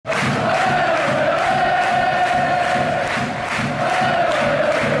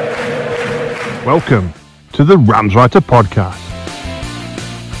Welcome to the Ramswriter Podcast.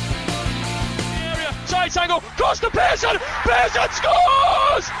 Tight angle, cross to Pearson! Pearson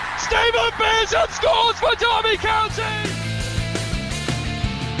scores! Stephen Pearson scores for Derby County!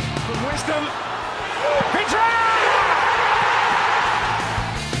 From Wisdom, Peter!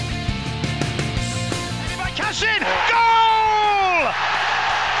 By Cashin, goal!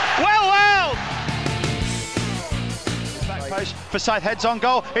 Well! Back post, Forsyth heads on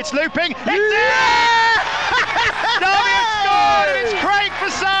goal, it's looping, it's there! Derby have scored, it's Craig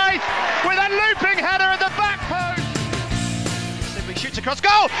Forsyth with a looping header at the back post. Sibley shoots across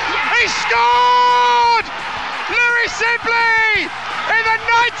goal, he scored! Louis Sibley in the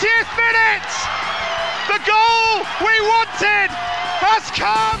 90th minute! The goal we wanted has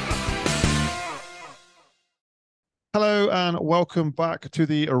come! Hello and welcome back to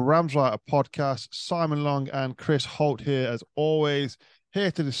the Ramswriter Podcast. Simon Long and Chris Holt here as always,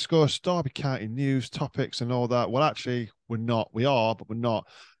 here to discuss Derby County news, topics and all that. Well, actually, we're not. We are, but we're not.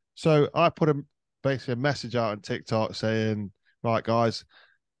 So I put basically a message out on TikTok saying, right, guys,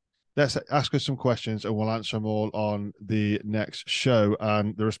 let's ask us some questions and we'll answer them all on the next show.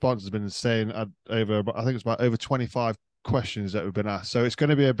 And the response has been insane. I think it's about over 25 questions that have been asked. So it's going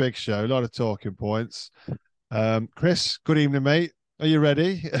to be a big show, a lot of talking points. Chris, good evening, mate. Are you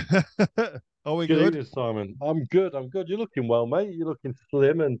ready? Are we good? Good evening, Simon. I'm good. You're looking well, mate. You're looking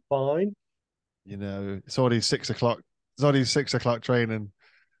slim and fine. You know, it's already 6 o'clock. It's already 6 o'clock training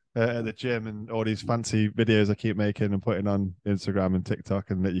at the gym, and all these fancy videos I keep making and putting on Instagram and TikTok,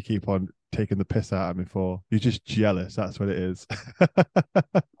 and that you keep on taking the piss out of me for. You're just jealous. That's what it is.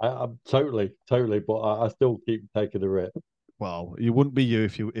 I'm totally, but I still keep taking the rip. Well, you wouldn't be you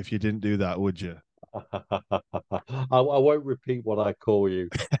if you didn't do that, would you? I won't repeat what I call you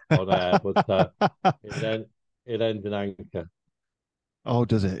on air, but it ends in anchor. Oh,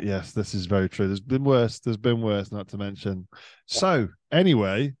 does it? Yes, this is very true. There's been worse, not to mention. So,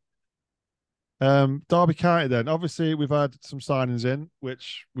 anyway, Derby County then. Obviously, we've had some signings in,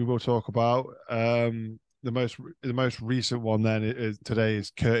 which we will talk about. The most recent one then today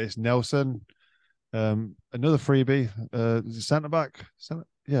is Curtis Nelson. Another freebie. Centre back. Centre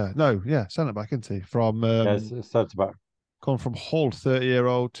back, isn't he? From Yes, centre back. Come from Hull,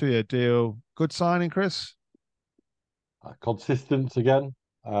 30-year-old, 2-year deal. Good signing, Chris. Consistent again.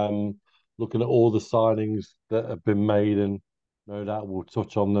 Looking at all the signings that have been made, and no doubt we'll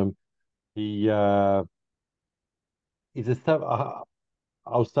touch on them. He's a seven. I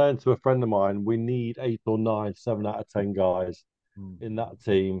was saying to a friend of mine, we need 8 or 9, 7 out of 10 guys in that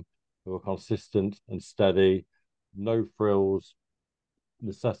team who are consistent and steady, no frills,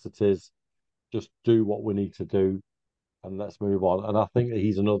 necessities, just do what we need to do and let's move on. And I think that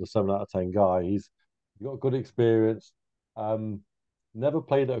he's another 7 out of 10 guy. He's got good experience. Never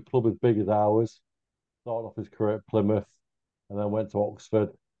played at a club as big as ours. Started off his career at Plymouth and then went to Oxford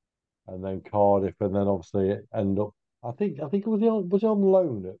and then Cardiff, and then obviously end up, I think it was he on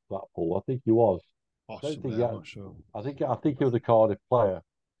loan at Blackpool? I think he was. Possibly, I'm not sure. I think he was a Cardiff player.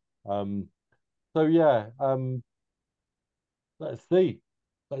 So yeah, let's see.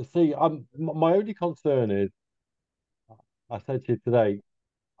 My only concern is, I said to you today,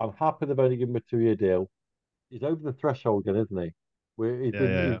 I'm happy they've only given him a 2-year deal. He's over the threshold again, isn't he?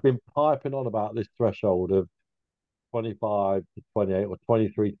 He's been piping on about this threshold of 25 to 28 or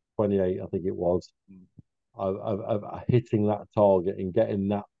 23 to 28, I think it was, of hitting that target and getting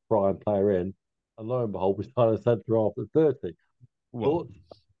that prime player in. And lo and behold, we signed a centre half at 30. But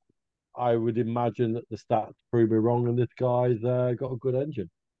I would imagine that the stats prove me wrong, and this guy's got a good engine.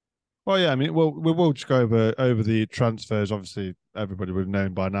 Well, yeah, I mean, we will just go over the transfers. Obviously, everybody would have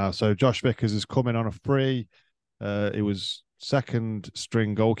known by now. So Josh Vickers is coming on a free. He was second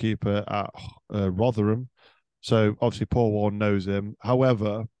string goalkeeper at Rotherham. So obviously Paul Warne knows him.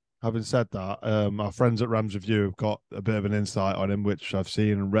 However, having said that, our friends at Rams Review have got a bit of an insight on him, which I've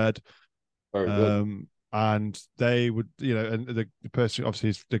seen and read. Very good. And they would, and the person, obviously,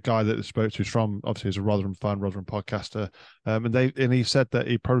 is the guy that they spoke to is from, obviously, is a Rotherham fan, Rotherham podcaster. And he said that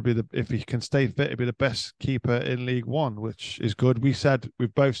he'd probably be if he can stay fit, he'd be the best keeper in League One, which is good. We've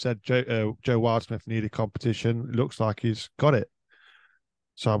both said Joe Wildsmith needed competition. It looks like he's got it.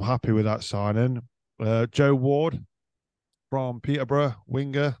 So I'm happy with that signing. Joe Ward from Peterborough,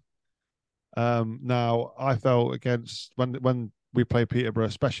 winger. Now I felt against when we play Peterborough,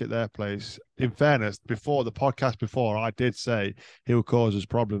 especially at their place. In fairness, before the podcast, I did say he will cause us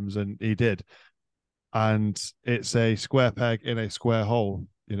problems, and he did. And it's a square peg in a square hole.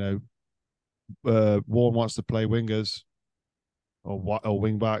 Warren wants to play wingers or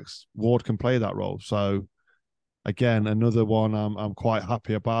wing backs. Ward can play that role. So Again, another one I'm quite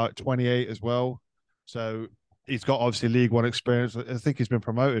happy about. 28 as well. So he's got obviously League One experience. I think he's been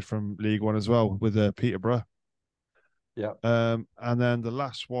promoted from League One as well with Peterborough. Yeah. And then the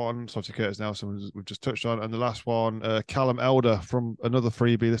last one, so obviously Curtis Nelson we've just touched on, and the last one, Callum Elder from another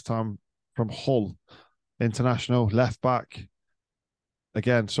freebie, this time from Hull International, left back.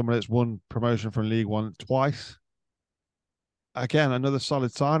 Again, someone that's won promotion from League One twice. Again, another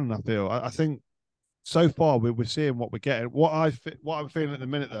solid signing, I feel. I think so far we're seeing what we're getting. What I'm feeling at the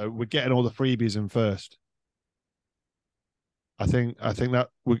minute though, we're getting all the freebies in first. I think that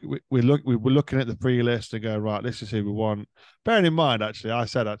we're looking at the free list and go, right, this is who we want. Bearing in mind, actually, I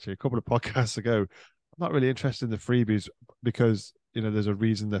said a couple of podcasts ago, I'm not really interested in the freebies because there's a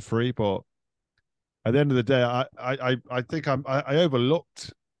reason they're free. But at the end of the day, I think I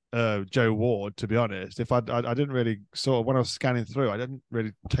overlooked Joe Ward, to be honest. If I didn't really sort of, when I was scanning through, I didn't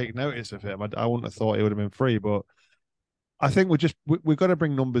really take notice of him. I wouldn't have thought he would have been free, but I think we've got to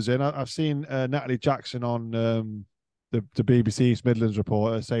bring numbers in. I've seen Natalie Jackson on the BBC East Midlands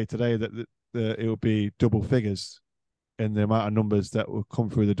reporter say today that it will be double figures in the amount of numbers that will come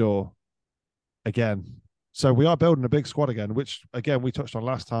through the door again. So we are building a big squad again, which again we touched on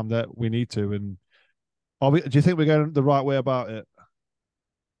last time that we need to. And do you think we're going the right way about it?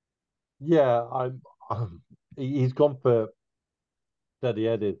 Yeah, he's gone for steady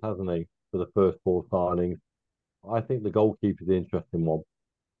Eddies, hasn't he, for the first four signings? I think the goalkeeper is the interesting one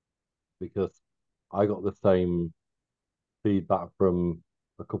because I got the same feedback from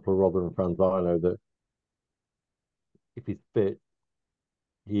a couple of Rotherham fans I know that if he's fit,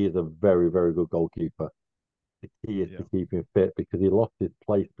 he is a very, very good goalkeeper. The key is to keep him fit because he lost his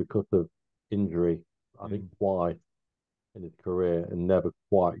place because of injury, I think twice in his career and never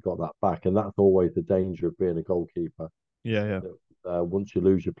quite got that back. And that's always the danger of being a goalkeeper. Yeah. That, once you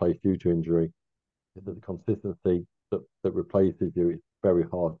lose your place due to injury, the consistency that replaces you, it's very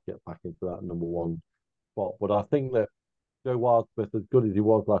hard to get back into that number one spot. But I think that Joe Wildsmith, as good as he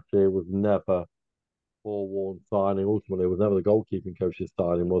was last year, was never forewarned signing. Ultimately, was never the goalkeeping coach's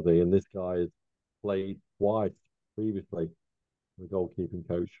signing, was he? And this guy has played twice previously, the goalkeeping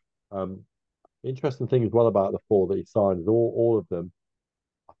coach. Interesting thing as well about the four that he signed is all of them,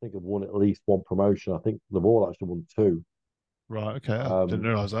 I think, have won at least one promotion. I think they've all actually won two. Right. Okay. I didn't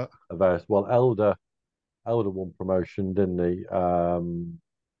realise that. Well, Elder won promotion, didn't he? In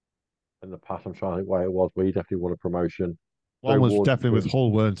the past, I'm trying to think where it was, but he definitely won a promotion. One was definitely with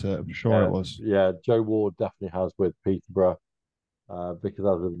Hull, weren't it? I'm sure it was. Yeah, Joe Ward definitely has with Peterborough, because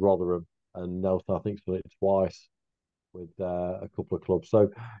as with Rotherham, and Nelson, I think, has done it twice with a couple of clubs.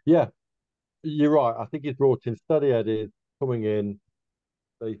 So, yeah, you're right. I think he's brought in steady Eddies coming in.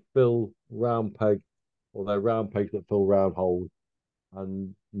 They fill round pegs, or they're round pegs that fill round holes.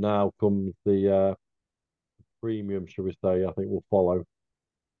 And now comes the premium, shall we say, I think will follow.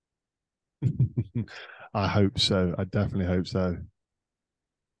 I hope so. I definitely hope so.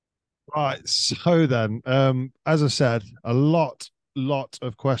 Right. So then, as I said, a lot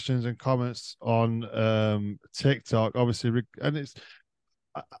of questions and comments on TikTok. Obviously, and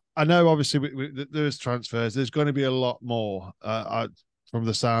I know obviously there's transfers. There's going to be a lot more from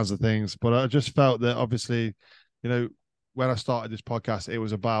the sounds of things, but I just felt that obviously, when I started this podcast, it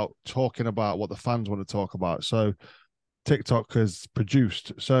was about talking about what the fans want to talk about. So TikTok has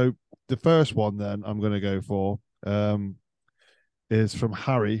produced. So the first one then I'm going to go for is from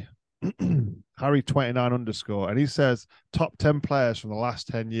Harry. Harry 29 _, and he says top 10 players from the last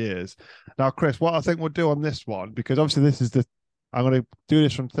 10 years. Now, Chris, what I think we'll do on this one, because obviously this is I'm going to do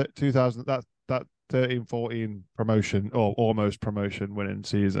this from 2000, that 13-14 promotion or almost promotion winning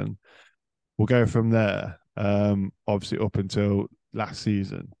season. We'll go from there, obviously up until last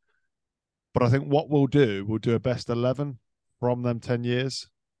season. But I think what we'll do a best 11 from them 10 years.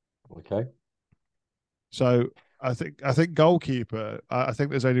 Okay. So I think goalkeeper, I think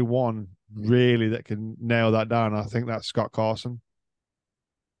there's only one really that can nail that down. I think that's Scott Carson.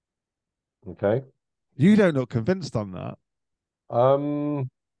 Okay. You don't look convinced on that.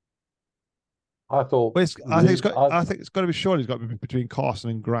 I thought. I think it's got to be surely. It's got to be between Carson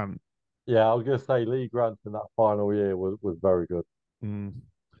and Grant. Yeah, I was going to say Lee Grant in that final year was very good.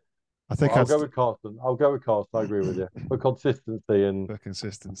 I think I'll go with Carson. I agree with you for consistency and for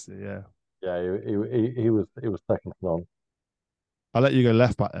consistency. Yeah. Yeah, he was second to none. I'll let you go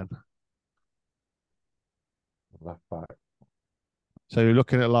left back then. Left back. So you're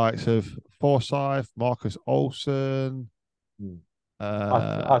looking at likes of Forsyth, Marcus Olsen.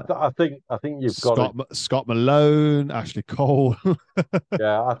 I think you've got Scott Malone, Ashley Cole.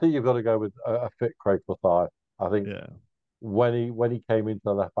 Yeah, I think you've got to go with a fit Craig Forsyth. I think when he came into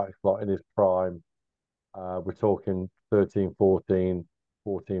the left back slot in his prime, We're talking 13, 14,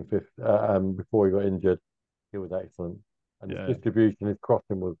 14, 15. Before he got injured, he was excellent. And his Yeah. distribution, his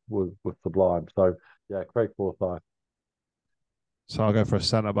crossing was sublime. So, yeah, Craig Forsyth. So I'll go for a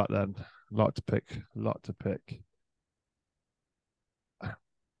centre back then. A lot to pick. A lot to pick.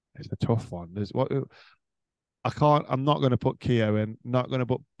 It's a tough one. There's what I can't. I'm not going to put Keogh in. Not going to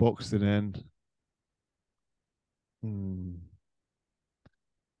put Buxton in.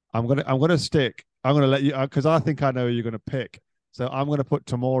 I'm gonna stick. I'm gonna let you because I think I know who you're going to pick. So I'm going to put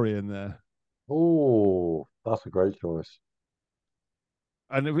Tomori in there. Oh, that's a great choice.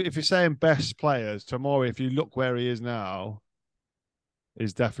 And if you're saying best players, Tomori, if you look where he is now,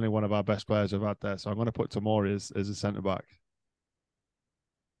 is definitely one of our best players we've had there. So I'm going to put Tomori as a centre back.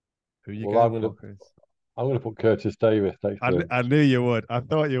 Who you Well, going for, Chris? I'm going to put Curtis Davis next to him. I knew you would. I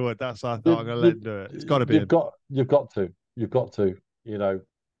thought you would. That's why I thought I'm going to let him do it. It's got to be. You've got to. You've got to. You know,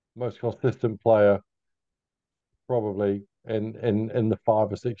 most consistent player probably in the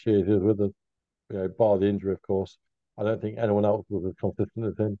 5 or 6 years he was with us. You know, bar the injury, of course. I don't think anyone else was as consistent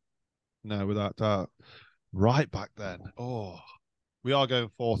as him. No, without doubt. Right back then. Oh, we are going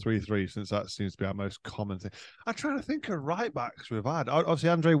 4-3-3 since that seems to be our most common thing. I'm trying to think of right backs we've had. Obviously,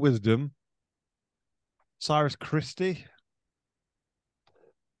 Andre Wisdom, Cyrus Christie.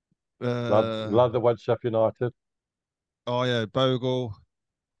 Lad that went to Sheffield United. Oh, yeah, Bogle.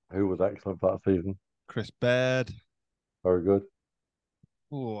 Who was excellent for that season. Chris Baird. Very good.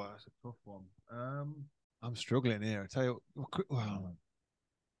 Oh, that's a tough one. I'm struggling here. I tell you, well,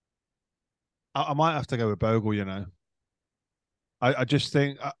 I might have to go with Bogle, you know. I just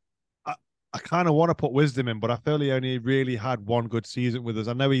think I kind of want to put Wisdom in, but I feel he only really had one good season with us.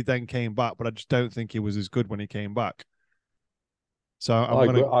 I know he then came back, but I just don't think he was as good when he came back. So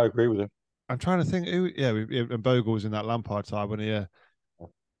I agree with him. I'm trying to think who. Yeah, and Bogle was in that Lampard side when he.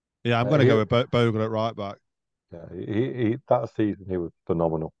 Yeah, I'm going to go with Bogle at right back. Yeah, he that season he was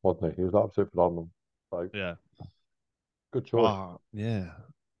phenomenal, wasn't he? He was absolutely phenomenal. So yeah, good choice. Yeah.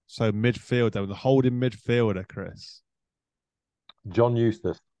 So midfield, then the holding midfielder, Chris. John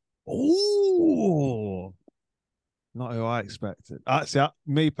Eustace. Oh, not who I expected. Actually,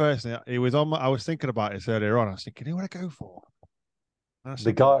 me personally, he was on. I was thinking about this earlier on. I was thinking, who would I go for?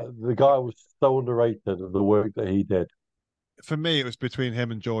 The guy was so underrated of the work that he did. For me, it was between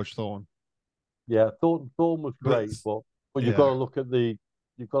him and George Thorne. Yeah, Thorne was great, but you've got to look at the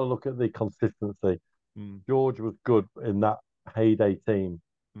consistency. George was good in that heyday team,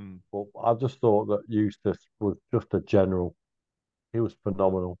 but I just thought that Eustace was just a general. He was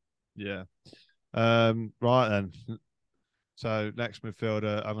phenomenal. Yeah. Right then. So next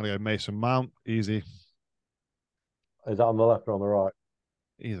midfielder, I'm going to go Mason Mount. Easy. Is that on the left or on the right?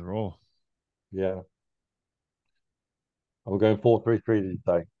 Either or. Yeah. We're going 4-3-3. Did you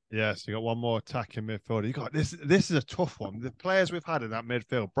say? Yes, you got one more attacking midfielder. You got this. This is a tough one. The players we've had in that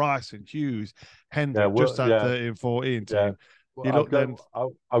midfield: Bryson, Hughes, Hendrick, just that 13, 14 team. Yeah. Well,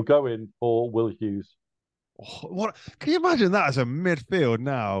 I'll go in for Will Hughes. What can you imagine that as a midfield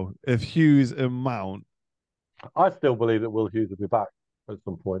now? If Hughes and Mount, I still believe that Will Hughes will be back at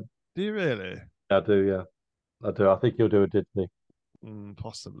some point. Do you really? I do. Yeah, I do. I think he'll do a Disney.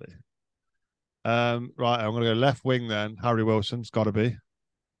 Possibly. Right, I'm going to go left wing then. Harry Wilson's got to be.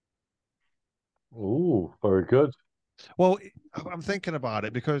 Ooh, very good. Well, I'm thinking about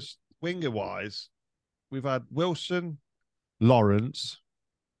it because winger-wise, we've had Wilson, Lawrence,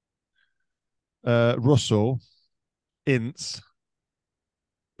 Russell, Ince.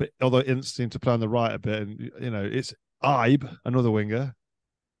 But although Ince seemed to play on the right a bit, and it's Ibe, another winger.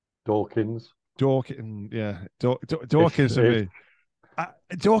 Dawkins, yeah, Dawkins for me.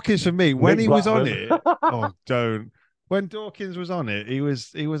 Dawkins for me when he was on it. Oh, don't. When Dawkins was on it, he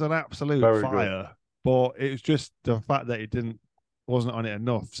was an absolute very fire. Good. But it was just the fact that he wasn't on it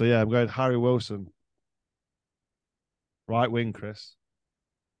enough. So yeah, I'm going Harry Wilson. Right wing, Chris.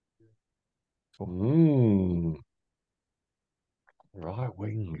 Right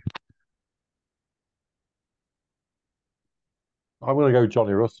wing. I'm going to go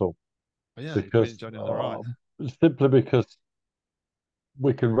Johnny Russell. Yeah, because Johnny on the right. Simply because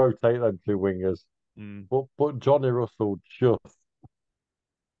we can rotate them two wingers. But Johnny Russell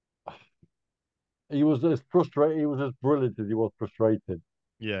he was as frustrated. He was as brilliant as he was frustrated.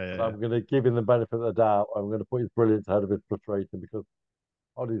 Yeah. I'm going to give him the benefit of the doubt. I'm going to put his brilliance ahead of his frustration because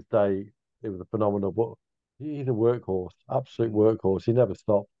on his day it was a phenomenal. But he's a workhorse, absolute workhorse. He never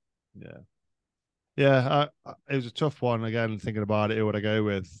stopped. Yeah, it was a tough one. Again, thinking about it, who would I go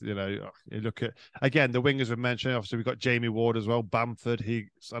with? You look at again the wingers we mentioned. Obviously, we've got Jamie Ward as well. Bamford.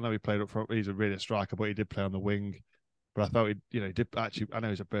 I know he played up front. He's a really striker, but he did play on the wing. But I thought he did actually. I know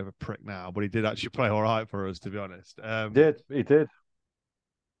he's a bit of a prick now, but he did actually play all right for us, to be honest. He did.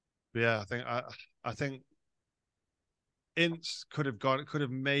 Yeah, I think Ince could have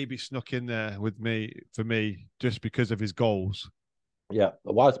maybe snuck in there for me just because of his goals. Yeah.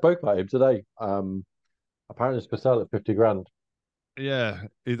 Well, I spoke about him today. Apparently it's for sale at 50 grand. Yeah,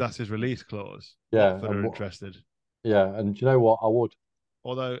 that's his release clause. Yeah, Watford are interested. Yeah, and do you know what? I would.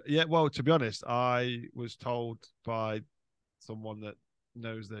 Although, yeah, well, to be honest, I was told by someone that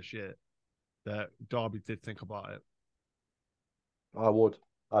knows their shit that Derby did think about it. I would.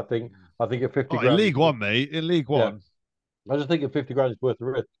 I think at 50 in grand. League One, mate. In League One. I just think at 50 grand is worth the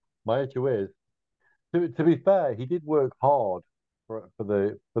risk. My issue is, to be fair, he did work hard for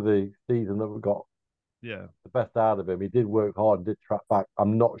the season that we got. Yeah, the best out of him. He did work hard and did track back.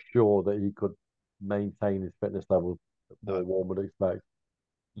 I'm not sure that he could maintain his fitness levels that one would expect.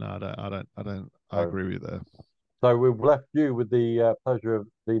 No, I don't. I agree with you there. So we've left you with the pleasure of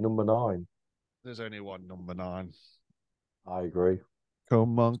the number 9. There's only one number 9. I agree.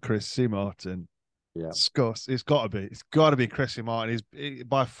 Come on, Chrissy Martin. Yeah, Scuss. It's got to be. It's got to be Chrissy Martin.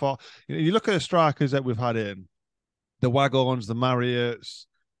 By far. You look at the strikers that we've had in, the Wagons, the Marriotts,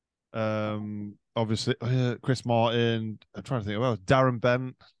 obviously Chris Martin. I'm trying to think. Well, Darren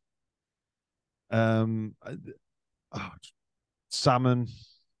Bent, Salmon.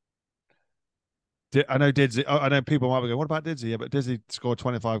 I know Didsey. I know people might be going, "What about Didsey?" Yeah, but Didsey scored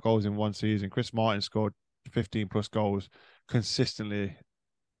 25 goals in one season. Chris Martin scored 15 plus goals consistently,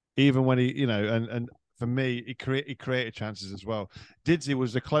 even when he, and for me, he created chances as well. Didsey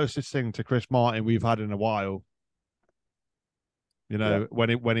was the closest thing to Chris Martin we've had in a while. When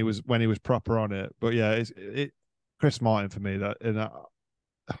he was proper on it. But yeah, Chris Martin for me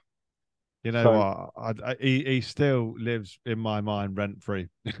he still lives in my mind rent free.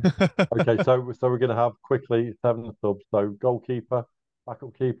 Okay, so we're going to have quickly 7 subs. So goalkeeper,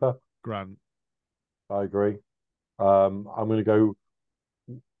 backup keeper. Grant. I agree. I'm going to go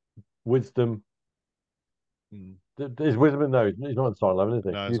Wisdom. Is Wisdom? No, he's not in the starting 11, is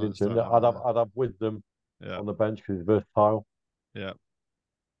he? No, You didn't. I'd have Wisdom on the bench because he's versatile. Yeah.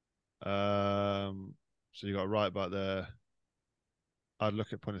 So you got right back there. I'd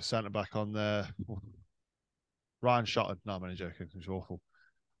look at putting a centre back on there. Ryan Shotton. No, I'm only joking. It's awful.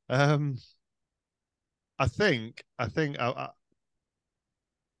 I think I'd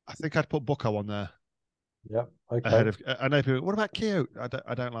put Bucko on there. Yeah. Okay. Ahead of, I know people. What about Keogh?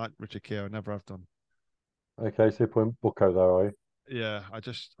 I don't like Richard Keogh. I never have done. Okay, so you're putting Bucko there, are you? Yeah. I'm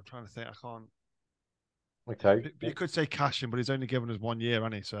trying to think. I can't. Okay. You could say Cashin, but he's only given us 1 year,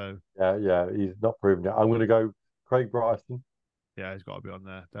 hasn't he? So yeah, he's not proven it. I'm going to go Craig Bryson. Yeah, he's got to be on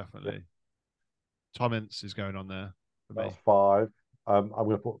there, definitely. Yeah. Tom Ince is going on there for me. That's 5. I'm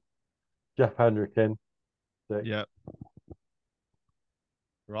going to put Jeff Hendrick in. 6. Yeah.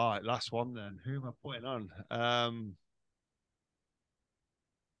 Right, last one then. Who am I putting on?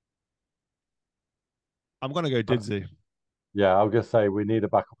 I'm going to go Didsey. Yeah, I was going to say we need a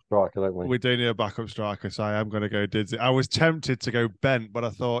backup striker, don't we? We do need a backup striker, so I am going to go Didsey. I was tempted to go Bent, but I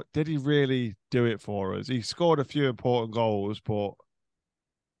thought, did he really do it for us? He scored a few important goals, but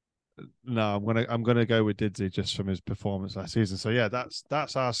no, I'm gonna go with Didsey just from his performance last season. So yeah,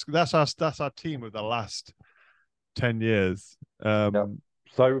 that's our team of the last 10 years. Yeah.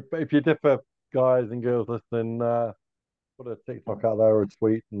 So if you differ, guys and girls listening, put a TikTok out there or a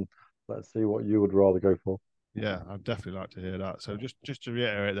tweet, and let's see what you would rather go for. Yeah, I'd definitely like to hear that. So just to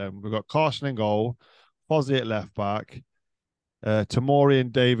reiterate, then we've got Carson in goal, Fozzie at left back, Tamori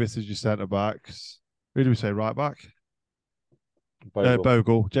and Davis as your centre backs. Who do we say right back?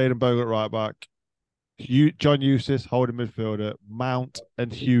 Bogle. Jayden Bogle at right back. John Eustace holding midfielder. Mount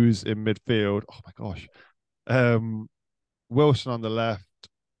and Hughes in midfield. Oh my gosh. Wilson on the left.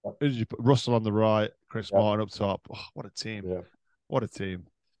 Russell on the right. Chris Martin up top. Oh, what a team! Yeah. What a team!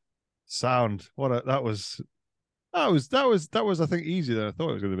 Sound. That was I think easier than I thought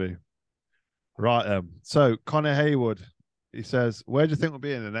it was going to be. Right. So Connor Haywood, he says, "Where do you think we'll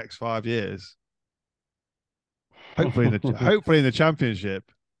be in the next 5 years?" Hopefully in the championship.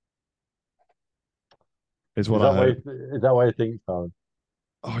 Is what I hope. Is that what you think, Simon?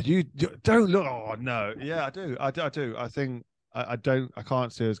 Oh, you don't look. Oh no, yeah, I do. I do. I think I don't. I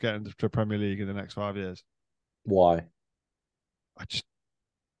can't see us getting to Premier League in the next 5 years. Why? I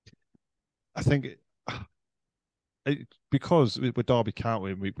think because with Derby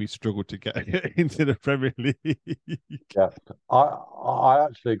County, we struggled to get into the Premier League. Yeah, I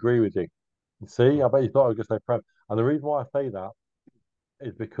actually agree with you. See, I bet you thought I was going to say Prem, and the reason why I say that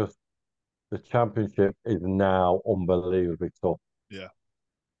is because the Championship is now unbelievably tough. Yeah,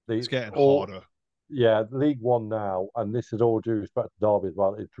 it's getting harder. yeah, League One now, and this is all due respect to Derby as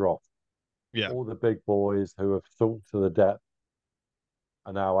well, is dropped. Yeah. All the big boys who have sunk to the depth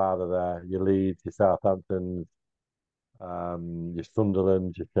are now out of there. Your Leeds, your Southamptons, your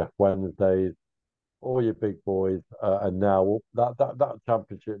Sunderland, your Sheff Wednesdays, all your big boys are now that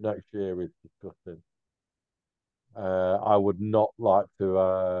championship next year is disgusting. I would not like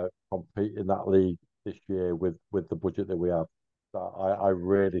to compete in that league this year with the budget that we have. I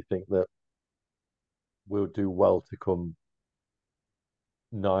really think that we'll do well to come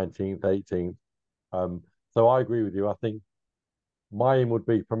 19th, 18th. So I agree with you. I think my aim would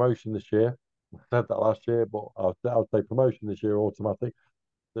be promotion this year. I said that last year, but I'll say promotion this year automatic.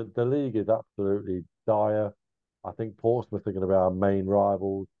 The league is absolutely dire. I think Portsmouth are going to be our main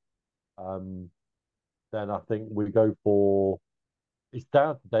rivals. Then I think we go for. It's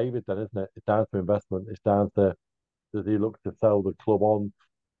down to David, then, isn't it? It's down to investment. It's down to does he look to sell the club on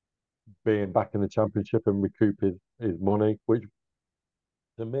being back in the championship and recoup his money, which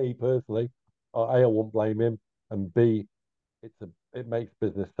to me personally, I won't blame him, and B, it makes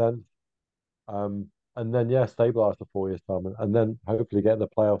business sense. And then yeah, stabilise for 4 years time, and then hopefully get in the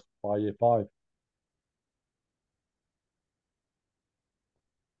playoffs by year 5.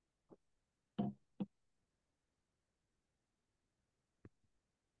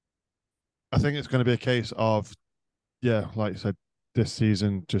 I think it's going to be a case of, yeah, like you said, this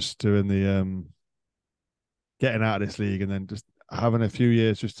season just doing the getting out of this league and then just having a few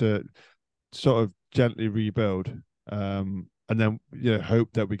years just to sort of gently rebuild. And then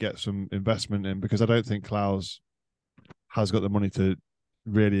hope that we get some investment in, because I don't think Klaus has got the money to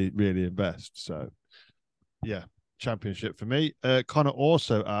really, really invest. So yeah, championship for me. Connor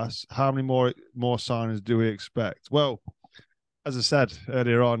also asks, how many more signings do we expect? Well, as I said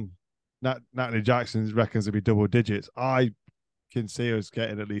earlier on, Natalie Jackson reckons it'll be double digits. I can see us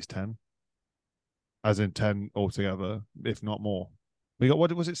getting at least 10, as in 10 altogether, if not more. We got,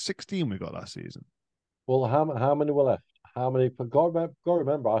 what was it, 16 we got last season? Well, how many were left? How many? Got to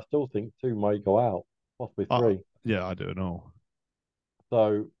remember, I still think 2 might go out, possibly 3. Yeah, I don't know.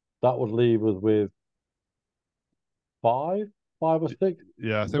 So that would leave us with 5 or 6.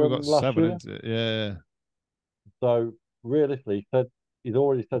 Yeah, I think we got 7 into it. Yeah. So realistically, he's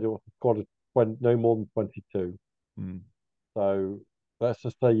already said it was a squad of 20, no more than 22. So let's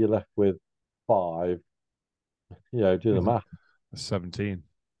just say you're left with 5. Do the math. 17.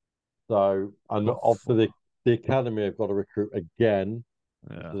 So, and obviously the academy have got to recruit again.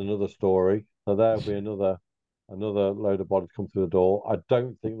 Yeah. There's another story. So there'll be another load of bodies come through the door. I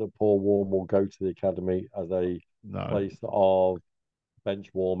don't think that Paul Warren will go to the academy as a place of bench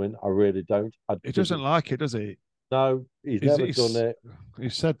warming. I really don't. He doesn't like it, does he? No, he's never done it. He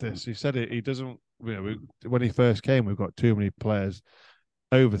said this. He said it. He doesn't. When he first came, we've got too many players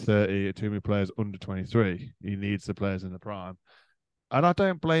over 30, too many players under 23. He needs the players in the prime, and I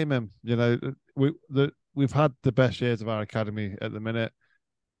don't blame him. We've had the best years of our academy at the minute.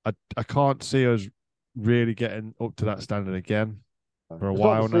 I can't see us really getting up to that standard again for a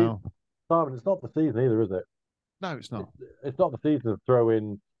while now. Simon, it's not the season either, is it? No, it's not. It's not the season to throw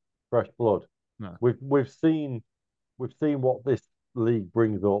in fresh blood. No. We've seen what this league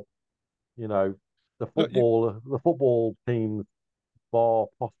brings up. The football teams, bar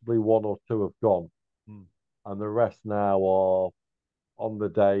possibly 1 or 2 have gone, and the rest now are on the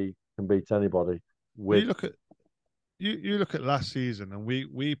day can beat anybody. You look at last season, and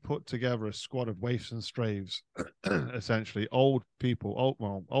we put together a squad of waifs and straves, essentially old people,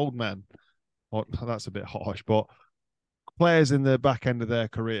 old men. Well, that's a bit harsh, but players in the back end of their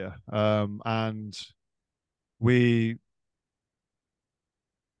career, and we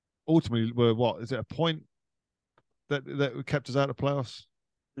ultimately were, what is it, a point that kept us out of playoffs?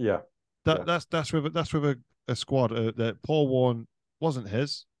 Yeah, that's with a squad that Paul Warren wasn't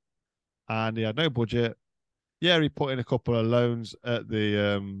his, and he had no budget. Yeah, he put in a couple of loans at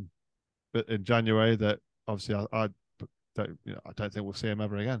the in January that obviously I don't think we'll see him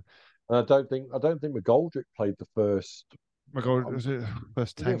ever again. And I don't think McGoldrick played the first. Was it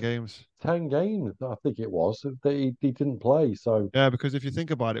first 10 games? 10 games, I think it was. He didn't play, so yeah. Because if you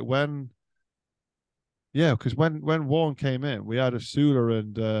think about it, when Warren came in, we had a Sula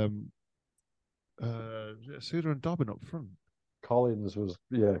and Dobbin up front. Collins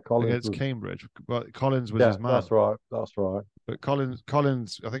against Cambridge. But Collins was his man. That's right. But Collins,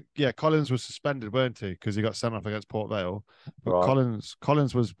 I think, Collins was suspended, weren't he? Because he got sent off against Port Vale. But right.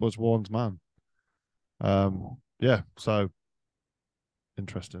 Collins was Warren's man. So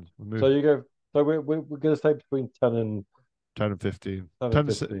interesting. So you go. So we're going to say between 10 and 15. 10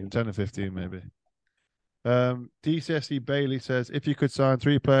 and 15 maybe. DCSE Bailey says, if you could sign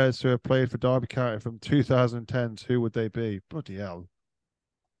 3 players who have played for Derby County from 2010s, who would they be? Bloody hell!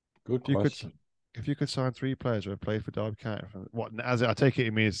 Good If you could, question. if you could sign 3 players who have played for Derby County from what? As I take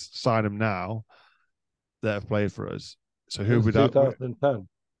it means sign them now that have played for us. So who Since would that? 2010.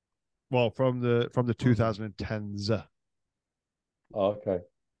 Well, from the 2010s. Oh, okay.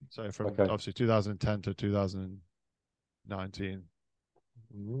 So from Okay. obviously 2010 to 2019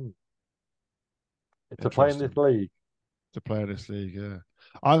 Mm. To play in this Interesting. league. to play in this league. Yeah,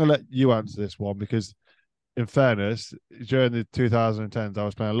 I'm gonna let you answer this one because, in fairness, during the 2010s, I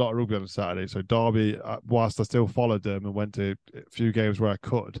was playing a lot of rugby on a Saturday. So Derby, whilst I still followed them and went to a few games where I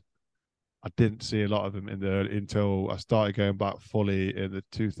could, I didn't see a lot of them in there until I started going back fully in the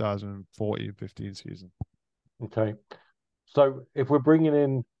 2014-15 season. Okay. So if we're bringing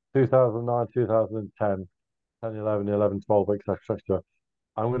in 2009, 2010, 10, 11, 11, 12, etc., etc.,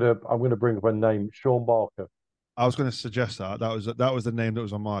 I'm gonna bring up a name, Sean Barker. I was going to suggest that was the name that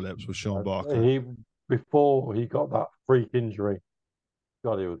was on my lips was Sean Barker. He before he got that freak injury,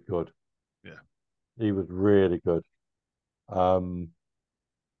 God, he was good. Yeah. He was really good. Um,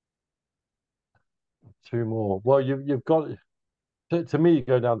 2 more. Well, you've got to me, you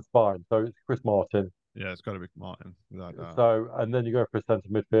go down the spine. So it's Chris Martin. Yeah, it's got to be Martin without that. So and then you go for a centre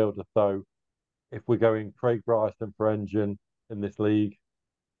midfielder. So if we're going Craig Bryson for Engine in this league,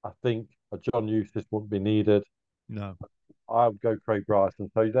 I think a John Eustace wouldn't be needed. No. I would go Craig Bryson.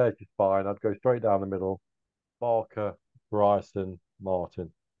 So there's your spine. I'd go straight down the middle. Barker, Bryson,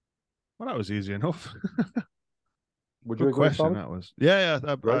 Martin. Well, that was easy enough. Would you Good agree, question Simon? that was. Yeah,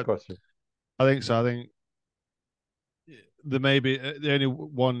 Great question. I think so. I think there may be the only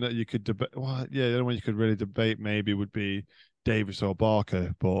one that you could debate. Well, yeah, the only one you could really debate maybe would be Davis or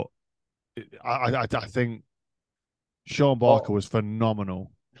Barker, but I think Sean Barker was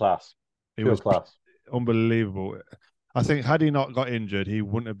phenomenal. Class. He Pure was class. unbelievable. I think had he not got injured, he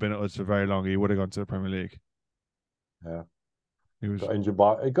wouldn't have been at us for very long. He would have gone to the Premier League. Yeah. He was. He got injured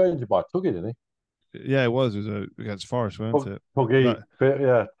by Tuggy, didn't he? Yeah, it was. It was against Forest, wasn't it? Tuggy,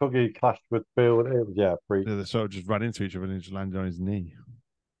 yeah, Tuggy clashed with Bill. It was, yeah, free. Yeah, they sort of just ran into each other and he just landed on his knee.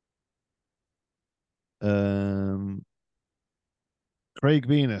 Craig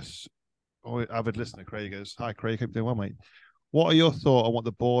Venus, avid listener, Craig is. Hi, Craig. Hope you're doing well, mate. What are your thoughts on what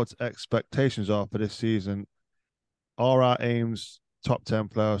the board's expectations are for this season? Are our aims top 10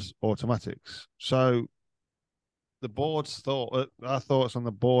 playoffs automatics? So the board's our thoughts on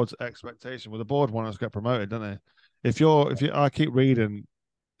the board's expectation. Well, the board want us to get promoted, don't they? I keep reading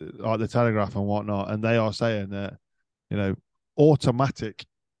like the Telegraph and whatnot, and they are saying that, automatic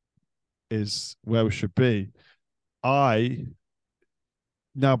is where we should be.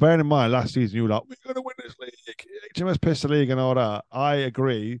 Now, bearing in mind, last season you were like, we're going to win this league, HMS piss the league and all that. I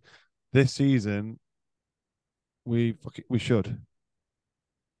agree. This season, we should.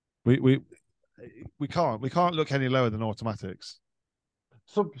 We can't look any lower than automatics.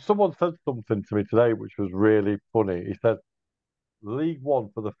 Someone said something to me today which was really funny. He said, League One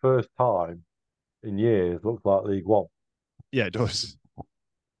for the first time in years looks like League One. Yeah, it does.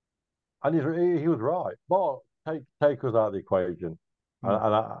 And he was right. But take us out of the equation. And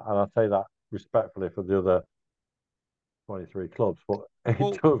I say that respectfully for the other 23 clubs, but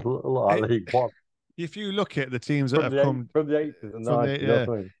it does look like League One. If you look at the teams that have come from the 80s and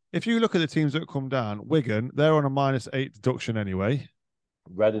 90s, if you look at the teams that have come down, Wigan, they're on a -8 deduction anyway.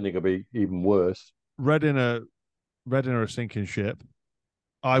 Reading are going to be even worse. Reading are a sinking ship.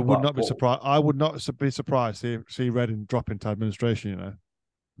 I would not be surprised. I would not be surprised to see Reading drop into administration.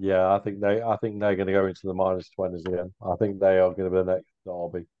 Yeah, I think they're going to go into the -20s again. I think they are going to be the next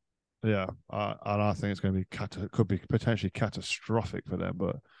Derby. Yeah, and I think it's going to be could be potentially catastrophic for them.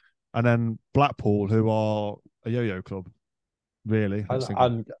 And then Blackpool, who are a yo-yo club, really,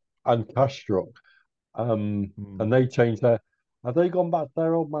 and Castruck, and they changed their. Have they gone back to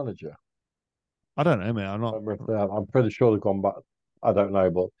their old manager? I don't know, mate. I'm pretty sure they've gone back. I don't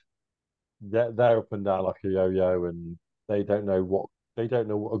know, but they're up and down like a yo-yo, and they don't know what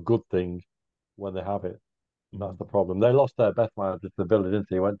a good thing when they have it. That's the problem. They lost their best manager to Villa, didn't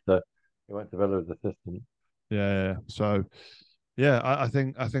he? He went to Villa as assistant. Yeah. So, yeah, I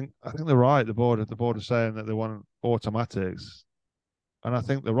think they're right. The board is saying that they want automatics, and I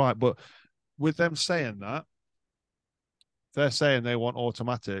think they're right. But with them saying that, if they're saying they want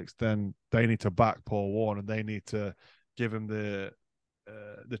automatics, then they need to back Paul Warne and they need to give him the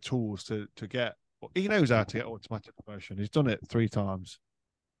tools to get. He knows how to get automatic promotion. He's done it 3 times.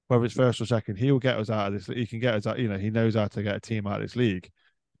 Whether it's first or second, he will get us out of this. He can get us out. He knows how to get a team out of this league.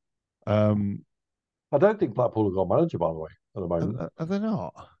 I don't think Blackpool have got a manager, by the way, at the moment. Are they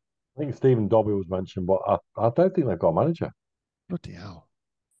not? I think Stephen Dobbie was mentioned, but I don't think they've got a manager. Bloody hell.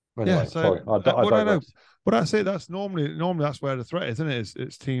 Yeah, Anyway, so sorry, I well, no, digress. but that's it. That's normally that's where the threat is, isn't it?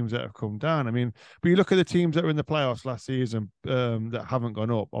 It's teams that have come down. I mean, but you look at the teams that were in the playoffs last season that haven't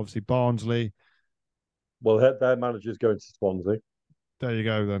gone up. Obviously, Barnsley. Well, their manager's going to Swansea. There you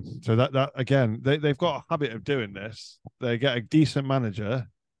go. Then, so that again, they've got a habit of doing this. They get a decent manager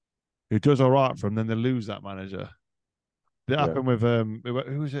who does all right for them, then they lose that manager. It Yeah. happened with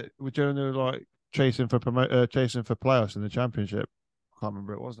who was it? With Joe, they were like chasing for chasing for playoffs in the championship. I can't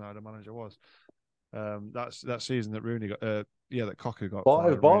remember who it was now. The manager was. That's that season that Rooney got. That Cocker got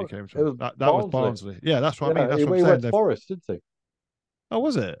fired. Rooney came It was from. That was Barnsley. Yeah, that's what I mean. That's he what I'm went saying. to Forest, didn't he? Oh,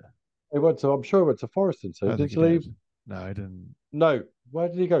 was it? He went to. I'm sure he went to Forest, didn't I he? don't think Did he he leave? did. No, he didn't. No. Where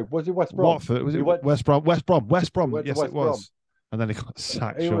did he go? Was it West Brom? Watford. Was He it went. West Brom? West Brom. West Brom. Went to Yes, West it Brom. was. And then he got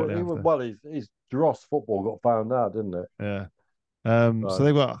sacked shortly He after. well, his Dross football got found out, didn't it? Yeah. Right. So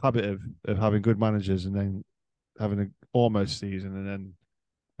they've got a habit of having good managers and then having an almost season and then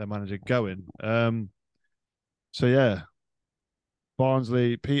their manager going. So yeah,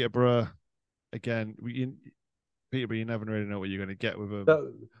 Barnsley, Peterborough, again, Peterborough, you never really know what you're going to get with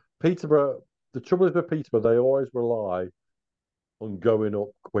them. Peterborough. The trouble is with Peterborough, they always rely on going up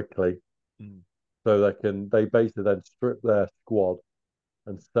quickly, so they basically then strip their squad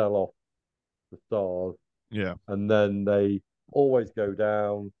and sell off the stars. Yeah, and then they always go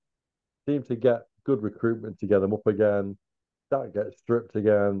down. Seem to get good recruitment to get them up again. That gets stripped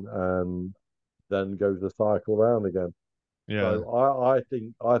again, and then goes the cycle round again. yeah. So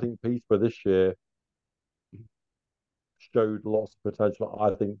I think Peterborough this year showed lots of potential.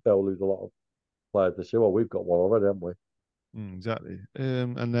 I think they'll lose a lot of players this year. Well, we've got one already, haven't we? Exactly.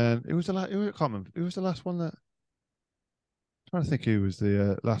 And then it was the last. I can't remember. Who was the last one that? I'm trying to think who was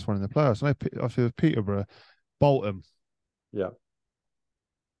the last one in the playoffs. I feel Peterborough, Bolton. Yeah.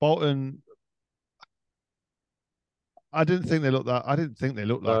 Bolton. I didn't think they looked like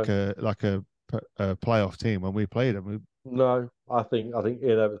a playoff team when we played them. No, I think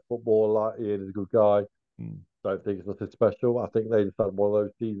Ian Evans football. Like Ian is a good guy. Don't think it's nothing special. I think they just had one of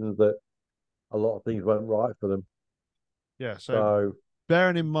those seasons that a lot of things went right for them. Yeah. So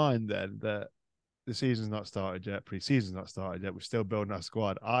bearing in mind then that the season's not started yet, pre-season's not started yet, we're still building our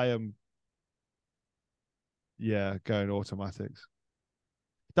squad. I am, going automatics.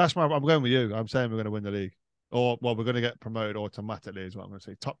 I'm going with you. I'm saying we're going to win the league. Or, well, we're going to get promoted automatically is what I'm going to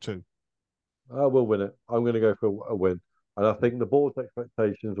say. Top two. We'll win it. I'm going to go for a win. And I think the board's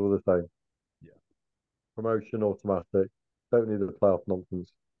expectations were the same. Yeah. Promotion automatic. Don't need the playoff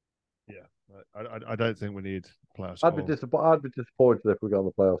nonsense. Yeah. I don't think we need playoffs. I'd be disappointed if we got on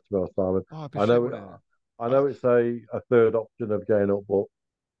the playoffs, to be honest, Simon. I know it's a third option of getting up, but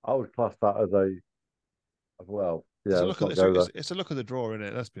I would class that as well. Yeah, it's a look at the draw, isn't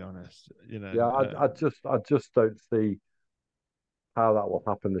it? Let's be honest. Yeah, I just don't see how that will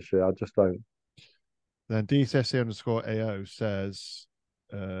happen this year. I just don't. Then DCSC_AO says,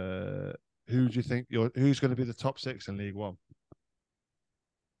 who do you think who's going to be the top 6 in League One?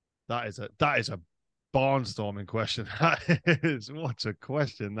 That is a barnstorming question. What a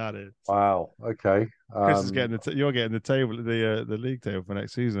question that is. Wow. Okay. Chris is getting you're getting the table, the league table for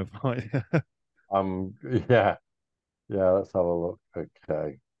next season, right? Yeah. Let's have a look.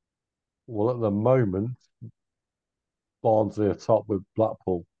 Okay. Well, at the moment, Barnsley are top with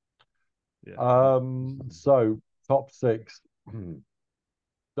Blackpool. Yeah. So top 6: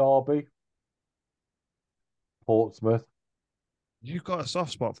 Derby, Portsmouth. You've got a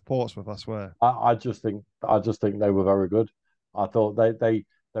soft spot for Portsmouth, I swear. I just think they were very good. I thought they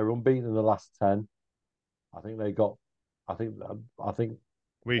were unbeaten in the last 10. I think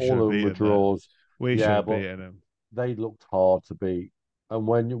We all should of them were draws. We should have beaten them. They looked hard to beat, and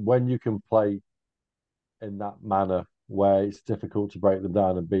when you can play in that manner where it's difficult to break them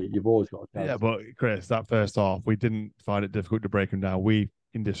down and beat, you've always got a chance. Yeah, but Chris, that first half, we didn't find it difficult to break them down. We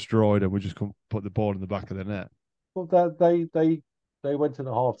destroyed them. We just couldn't put the ball in the back of the net. Well, they went in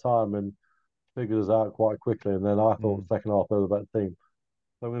at half time and figured us out quite quickly, and then I thought the second half they were the better team.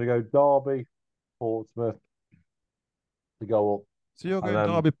 So I'm going to go Derby, Portsmouth to go up. So you're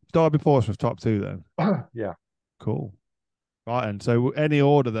going Derby, Portsmouth top 2 then? Yeah. Cool. Right, and so any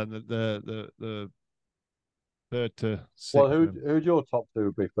order then the third to 6th. Well, who'd your top 2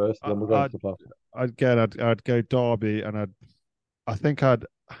 would be first? Then we'll go to the playoff. I'd go Derby, and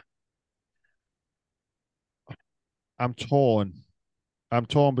I'm torn. I'm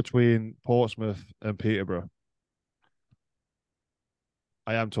torn between Portsmouth and Peterborough.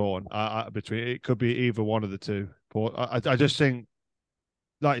 I am torn. Between it could be either one of the two. I just think,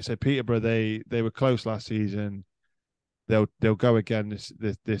 like you said, Peterborough they were close last season. they'll go again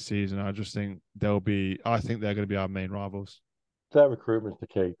this season. I just think I think they're going to be our main rivals. Their recruitment's the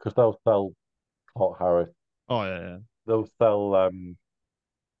key because they'll sell Clark Harris. Oh yeah. They'll sell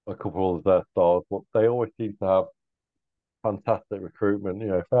a couple of their stars, but they always seem to have fantastic recruitment.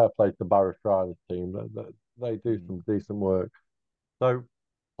 Fair play to Barry Schreiner's team. They do some decent work. So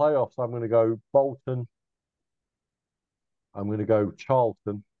playoffs, I'm going to go Bolton. I'm going to go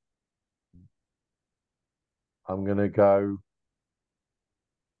Charlton. I'm going to go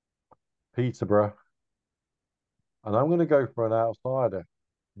Peterborough. And I'm going to go for an outsider.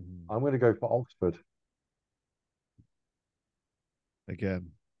 I'm going to go for Oxford.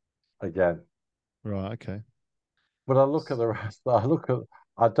 Again. Right, okay. But I look at the rest.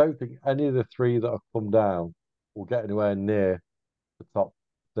 I don't think any of the three that have come down will get anywhere near the top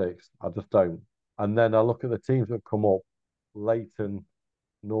six. I just don't. And then I look at the teams that have come up, Leighton,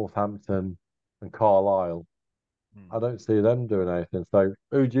 Northampton, and Carlisle. I don't see them doing anything. So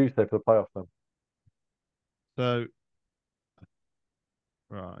who do you say for the playoffs then? So,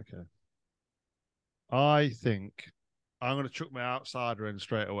 right, okay. I think I'm going to chuck my outsider in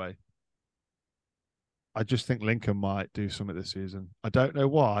straight away. I just think Lincoln might do something this season. I don't know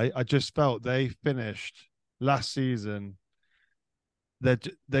why. I just felt they finished last season.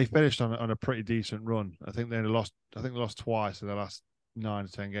 They finished on a pretty decent run. I think they lost twice in the last 9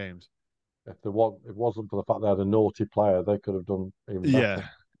 to 10 games. If it wasn't for the fact they had a naughty player, they could have done even better. Yeah,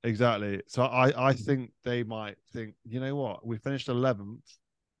 exactly. So I think they might think, you know what, we finished 11th,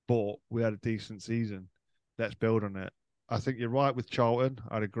 but we had a decent season. Let's build on it. I think you're right with Charlton.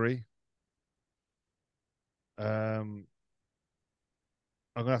 I'd agree. I'm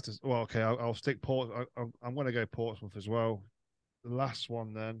gonna have to. Well, okay, I'll stick Port. I'm gonna go Portsmouth as well. The last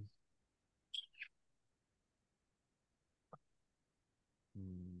one then.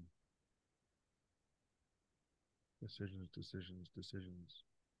 Decisions.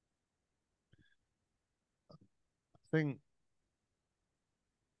 I think.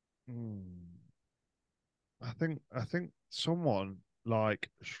 I think someone like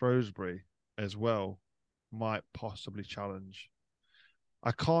Shrewsbury as well might possibly challenge.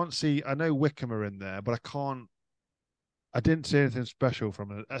 I can't see. I know Wickham are in there, but I didn't see anything special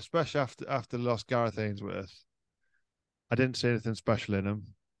from it, especially after lost Gareth Ainsworth. I didn't see anything special in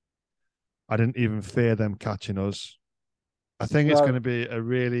them. I didn't even fear them catching us. I think it's going to be a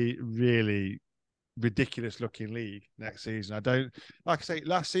really, really ridiculous looking league next season. I don't like I say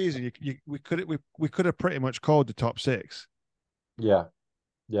last season we could have pretty much called the top six. Yeah.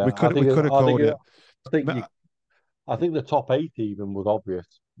 We could have called it. I think the top 8 even was obvious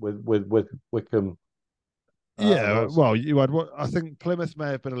with Wickham. Yeah, well, I think Plymouth may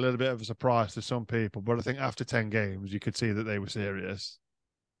have been a little bit of a surprise to some people, but I think after 10 games, you could see that they were serious.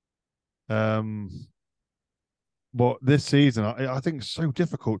 But this season, I think it's so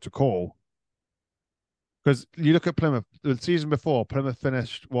difficult to call. Because you look at Plymouth, the season before, Plymouth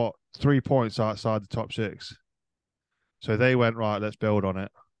finished, 3 points outside the top 6. So they went, right, let's build on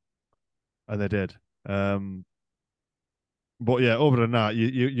it. And they did. But yeah, other than that,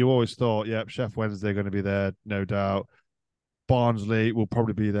 you always thought, Sheff Wednesday are going to be there, no doubt. Barnsley will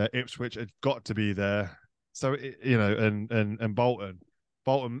probably be there. Ipswich had got to be there. So, and Bolton.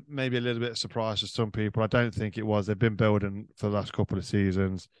 Bolton maybe a little bit surprised to some people. I don't think it was. They've been building for the last couple of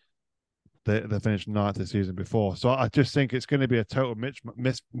seasons. They finished 9th the season before. So I just think it's going to be a total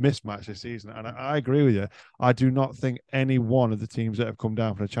mismatch this season. And I agree with you. I do not think any one of the teams that have come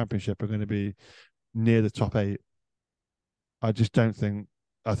down from the Championship are going to be near the top 8. I just don't think.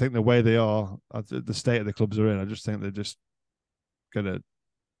 I think the way they are, the state of the clubs are in, I just think they're just going to.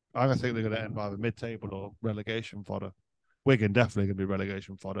 I think they're going to end by the mid-table or relegation fodder. Wigan definitely going to be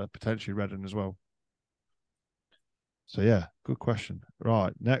relegation fodder, potentially Reading as well. So yeah, good question.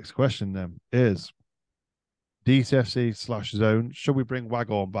 Right, next question then is DCFC/Zone. Should we bring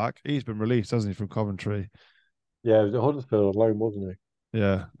Waghorn back? He's been released, hasn't he, from Coventry? Yeah, he was at Huddersfield alone, wasn't he?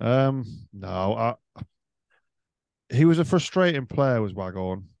 Yeah. No, he was a frustrating player, was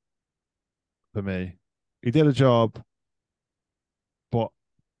Waghorn, for me. He did a job, but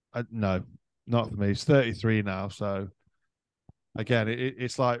no, not for me. He's 33 now, so again,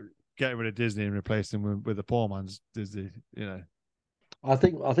 it's like getting rid of Disney and replacing him with the poor man's Disney, I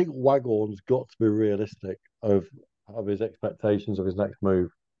think Waghorn's got to be realistic of his expectations of his next move.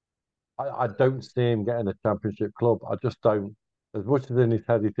 I don't see him getting a Championship club. I just don't. As much as in his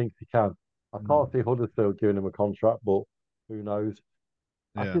head he thinks he can. I can't see Huddersfield giving him a contract, but who knows?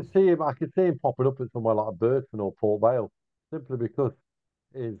 Yeah. I could see him popping up at somewhere like Burton or Port Vale, simply because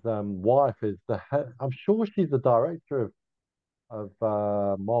his wife is the head. I'm sure she's the director of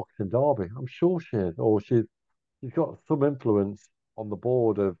Marketing Derby. I'm sure she is, or she's she's got some influence on the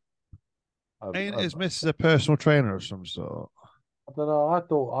board Ain't of his missus a personal trainer of some sort? I don't know.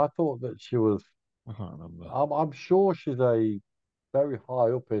 I thought that she was. I can't remember. I'm sure she's a very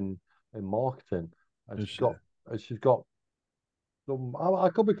high up in marketing, and Is she's she? got and she's got some. I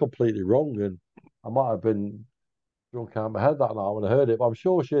could be completely wrong, and I might have been drunk out of my head that night when I heard it. But I'm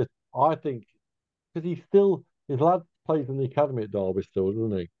sure she is. I think because his lad plays in the academy at Derby still,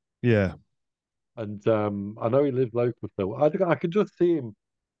 doesn't he? Yeah. And I know he lives local still. I think I could just see him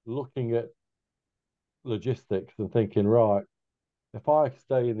looking at logistics and thinking, right, if I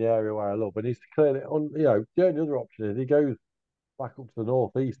stay in the area where I love, and he's clearly on, the only other option is he goes back up to the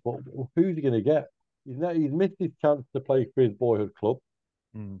northeast. But who's he going to get? He's missed his chance to play for his boyhood club.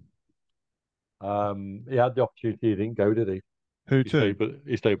 Mm. He had the opportunity, he didn't go, did he? Who too?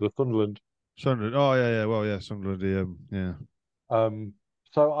 He stayed with Sunderland. Sunderland. Oh yeah. Well, yeah, Sunderland. Yeah.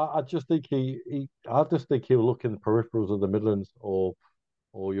 So I just think I just think he'll look in the peripherals of the Midlands or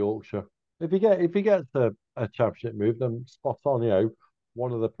Yorkshire. If he gets a championship move, then spot on.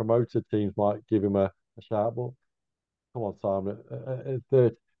 One of the promoted teams might give him a shout. But come on, Simon.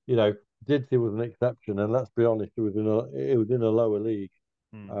 Third, Didsey was an exception, and let's be honest, it was in a lower league.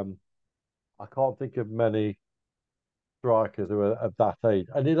 Mm. I can't think of many strikers who are of that age.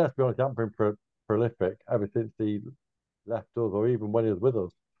 And let's be honest, he hasn't been prolific ever since he left us, or even when he was with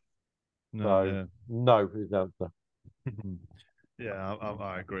us. No, So yeah. no is the answer. Yeah,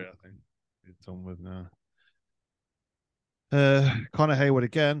 I agree. I think it's done with now. Connor Hayward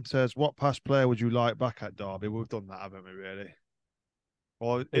again says, "What past player would you like back at Derby?" We've done that, haven't we? Really?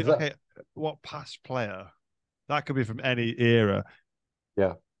 Or okay, what past player? That could be from any era.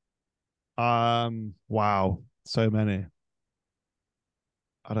 Yeah. Wow, so many.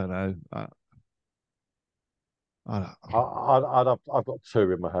 I don't know. I've got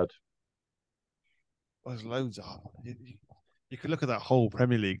two in my head. There's loads of. You could look at that whole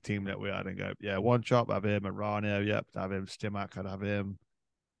Premier League team that we had and go, yeah, one chop, have him at Rania, yep, have him, Stimac, I'd have him.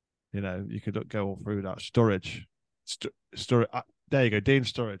 You could go all through that. Sturridge. There you go, Dean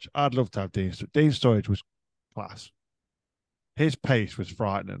Sturridge. I'd love to have Dean Sturridge. Dean Sturridge was class. His pace was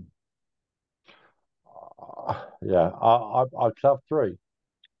frightening. Yeah, I'd have three.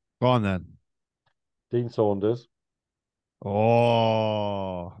 Go on then. Dean Saunders.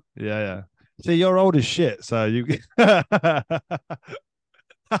 Oh, yeah. See, you're old as shit, so you.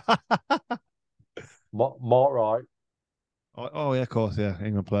 Mark Wright. Oh, yeah, of course, yeah,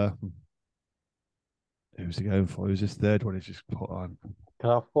 England player. Who's he going for? Who's his third one? He's just put on. Can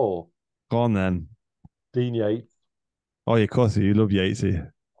I have four? Go on then. Dean Yates. Oh, yeah, of course, you love Yatesy.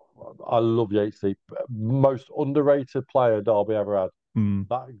 I love Yatesy. Most underrated player Derby ever had. Mm.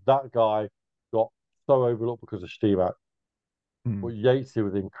 That guy got so overlooked because of Stimac. But Yatesy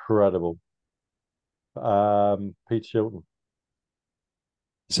was incredible. Pete Shilton.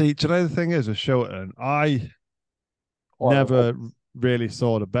 See, do you know the thing is with Shilton? I never really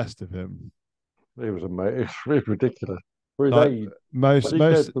saw the best of him. It was amazing. It's ridiculous. For his age, most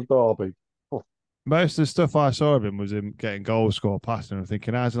of Derby. Most of the stuff I saw of him was him getting goals scored past him. I'm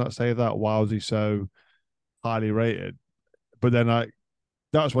thinking, how does he not say that? Why was he so highly rated? But then that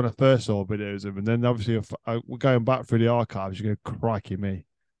was when I first saw videos of him. And then obviously going back through the archives, you go, crikey me.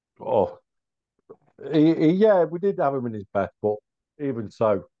 Oh, yeah, we did have him in his best, but even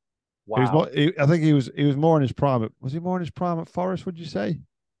so, wow. I think he was more in his prime. Was he more in his prime at Forest? Would you say?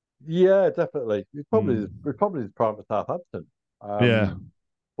 Yeah, definitely. He's probably his prime at Southampton. Yeah,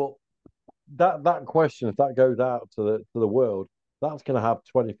 but that question, if that goes out to the world, that's going to have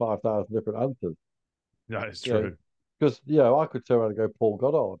 25,000 different answers. Yeah, it's true. Because I could turn around and go, Paul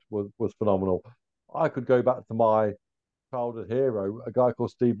Goddard was phenomenal. I could go back to my childhood hero, a guy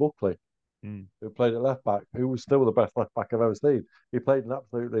called Steve Buckley, who played at left back, who was still the best left back I've ever seen. He played an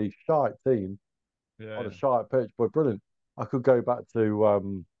absolutely shite team on a shite pitch, but brilliant. I could go back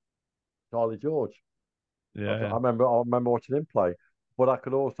to Charlie George. Yeah, I remember watching him play, but I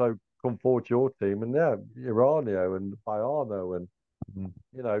could also come forward to your team and Iranio and Bayano and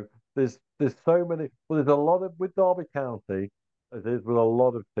there's so many. Well, there's a lot of with Derby County, as is with a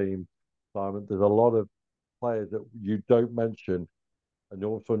lot of teams, Simon. There's a lot of players that you don't mention, and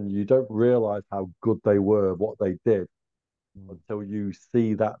all of a sudden you don't realise how good they were, what they did, until you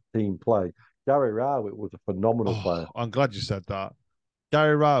see that team play. Gary Rowett was a phenomenal player. I'm glad you said that.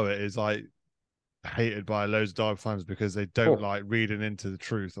 Gary Rowett is hated by loads of Derby fans because they don't like reading into the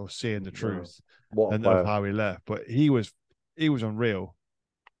truth or seeing the truth of how he left. But he was unreal.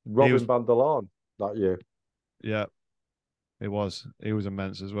 Robin van der Laan that year. Yeah, he was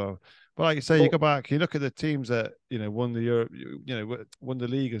immense as well. But like you say, you go back, you look at the teams that won the Europe, won the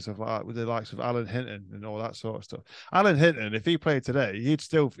league and stuff like that, with the likes of Alan Hinton and all that sort of stuff. Alan Hinton, if he played today, he'd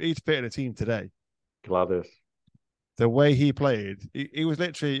fit in a team today. Gladys. The way he played, he was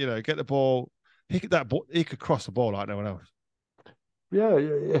literally, get the ball. He could cross the ball like no one else.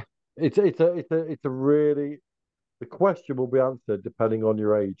 Yeah. It's a really, the question will be answered depending on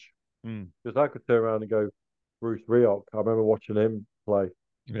your age. Because I could turn around and go, Bruce Rioch. I remember watching him play.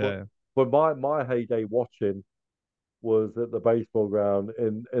 Yeah. But my heyday watching was at the baseball ground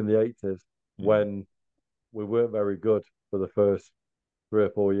in the 80s when we weren't very good for the first 3 or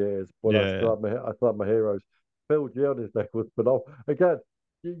 4 years. But I still had my heroes. Phil G on his neck was phenomenal. Again,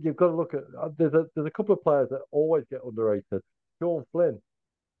 you've got to look at there's a couple of players that always get underrated. Sean Flynn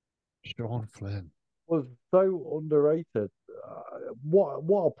was so underrated. What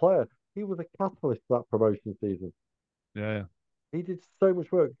a player! He was a catalyst for that promotion season. Yeah. He did so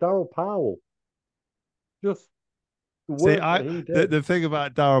much work. Darryl Powell, just the work that he did. The thing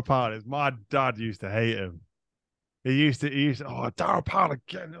about Darryl Powell is my dad used to hate him. He used to, Darryl Powell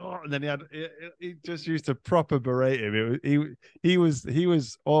again, and then he just used to proper berate him. He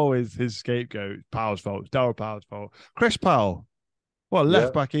was always his scapegoat. Powell's fault, Darryl Powell's fault. Chris Powell, what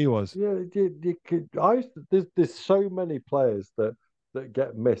left back he was. Yeah, there's so many players that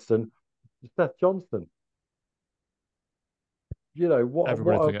get missed, and Seth Johnson.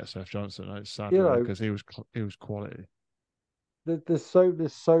 Everybody forgets Seth Johnson. It's sad because he was quality. There's so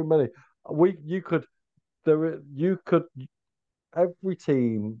many. Every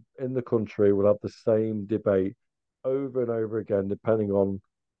team in the country will have the same debate over and over again, depending on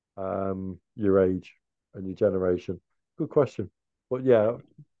your age and your generation. Good question. But yeah,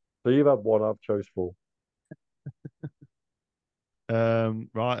 so you've had one, I've chose 4.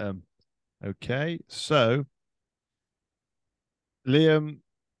 Right. Okay. So Liam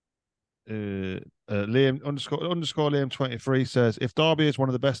underscore Liam 23 says, if Derby is one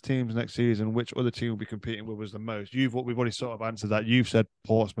of the best teams next season, which other team will be competing with us the most? We've already sort of answered that. You've said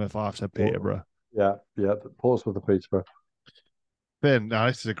Portsmouth, I've said Peterborough. Yeah, Portsmouth and Peterborough. Finn, now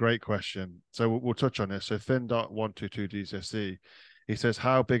this is a great question. So we'll touch on this. So Finn.122DCSC, he says,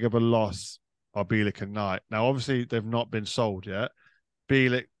 how big of a loss are Bielik and Knight? Now, obviously, they've not been sold yet.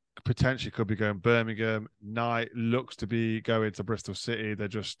 Bielik potentially could be going Birmingham. Knight looks to be going to Bristol City.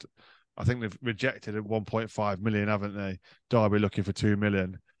 I think they've rejected at 1.5 million, haven't they? Derby looking for 2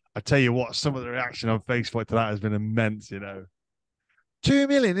 million. I tell you what, some of the reaction on Facebook to that has been immense, 2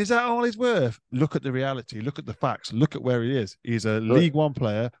 million, is that all he's worth? Look at the reality. Look at the facts. Look at where he is. He's a League One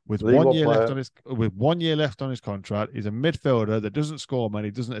player with 1 year left on his contract. He's a midfielder that doesn't score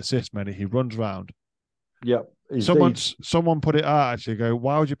many, doesn't assist many. He runs around. Yeah. Someone put it out actually. Go,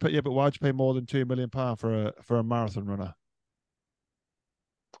 why would you pay more than £2 million for a marathon runner?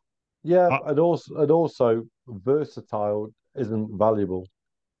 Yeah, and also versatile isn't valuable.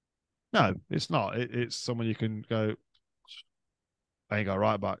 No, it's not. It's someone you can go. I ain't got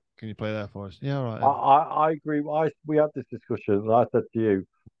right back. Can you play there for us? Yeah, all right. I agree. We had this discussion, and I said to you,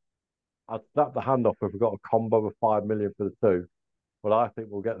 I'd snap the hand off if we got a combo of 5 million for the two, but I think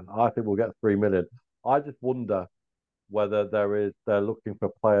we'll get 3 million. I just wonder whether they're looking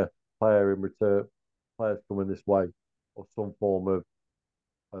for player in return, players coming this way, or some form of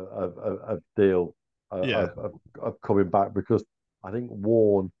deal of coming back, because I think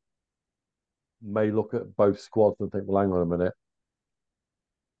Warne may look at both squads and think, well, hang on a minute.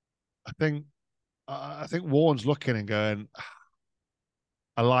 I think Warne's looking and going,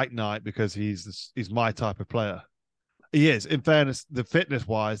 I like Knight because he's my type of player. He is. In fairness, the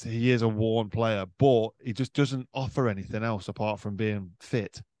fitness-wise, he is a Warne player, but he just doesn't offer anything else apart from being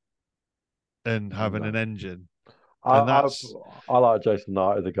fit and having an engine. I like Jason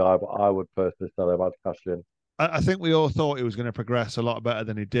Knight as a guy, but I would personally sell him. I'd cash in. I think we all thought he was going to progress a lot better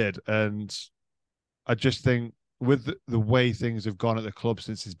than he did, and I just think with the way things have gone at the club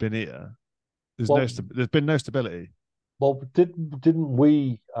since he's been here, there's been no stability. Well, didn't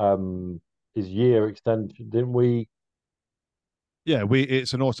we his year extension? Didn't we? Yeah,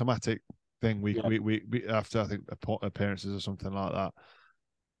 it's an automatic thing. We after I think appearances or something like that.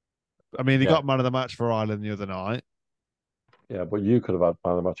 I mean, he got man of the match for Ireland the other night. Yeah, but you could have had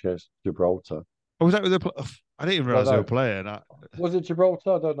man of the match against Gibraltar. Oh, was that with I didn't even realize they were playing. Was it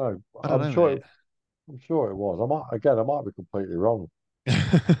Gibraltar? I don't know. I'm sure it was. I might be completely wrong.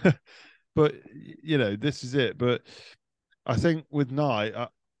 But this is it. But I think with Knight,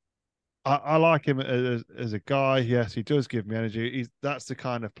 I like him as a guy. Yes, he does give me energy. That's the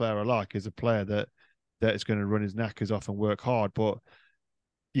kind of player I like. Is a player that is going to run his knackers off and work hard. But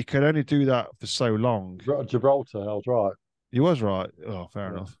you can only do that for so long. Gibraltar, I was right. He was right. Oh,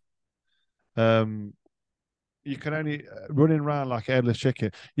 fair enough. You can only running around like a headless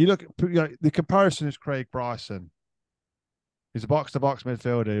chicken. You look, the comparison is Craig Bryson. He's a box-to-box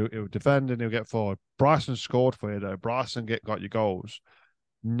midfielder. He'll defend and he'll get forward. Bryson scored for you though. Bryson got your goals.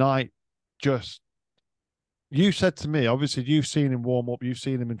 Knight just. You said to me, obviously, you've seen him warm up. You've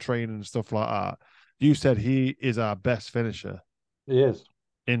seen him in training and stuff like that. You said he is our best finisher. He is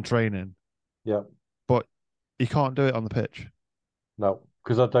in training. Yeah, but he can't do it on the pitch. No,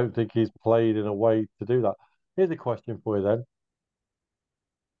 because I don't think he's played in a way to do that. Here's a question for you then.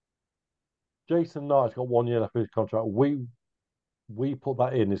 Jason Knight's got 1 year left of his contract. We put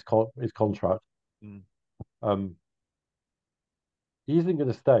that in his contract. He isn't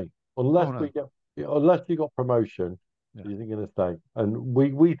going to stay unless we got promotion. Yeah. He isn't going to stay, and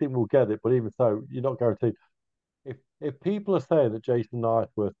we think we'll get it. But even so, you're not guaranteed. If people are saying that Jason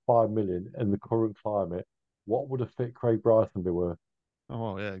Knight's worth 5 million in the current climate, what would a fit Craig Bryson be worth?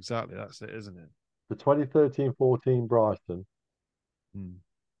 Oh yeah, exactly. That's it, isn't it? The 2013-14 Bryson.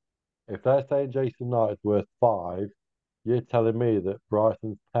 If they're saying Jason Knight is worth 5, you're telling me that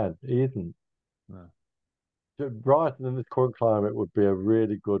Bryson's 10. He isn't. No. Bryson in this current climate would be a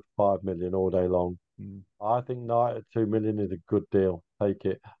really good 5 million all day long. I think Knight at 2 million is a good deal. Take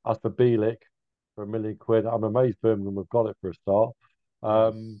it. As for Bielik, for £1 million, I'm amazed Birmingham have got it for a start.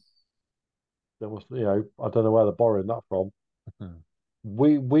 There was, I don't know where they're borrowing that from.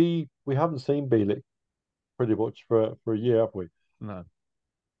 We haven't seen Bielik pretty much for a year, have we? No.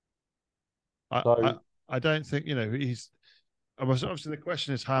 I don't think he's. Obviously, the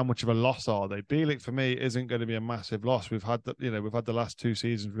question is how much of a loss are they? Bielik for me isn't going to be a massive loss. We've had the last 2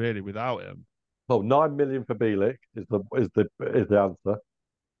 seasons really without him. Well, 9 million for Bielik is the answer.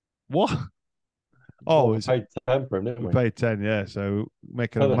 What? We paid 10 for him, didn't we? We paid 10, yeah. So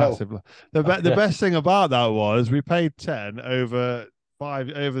making a massive. The best thing about that was we paid 10 over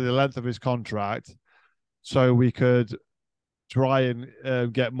the length of his contract, so we could try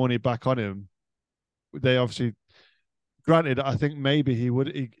and get money back on him. They obviously, granted, I think maybe he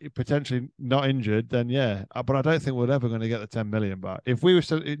potentially not injured, then yeah. But I don't think we're ever going to get the 10 million back. If we were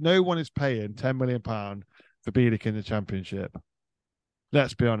still, no one is paying £10 million for Bielik in the Championship.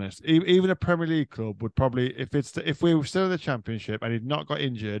 Let's be honest. Even a Premier League club would probably, if we were still in the Championship and he'd not got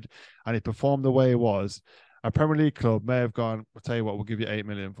injured and he performed the way he was, a Premier League club may have gone, I'll tell you what, we'll give you 8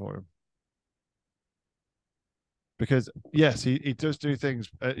 million for him. Because yes, he does do things,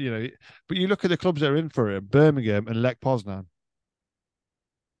 but you look at the clubs that are in for him: Birmingham and Lech Poznan.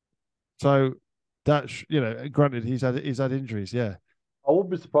 So that's granted, he's had injuries. Yeah, I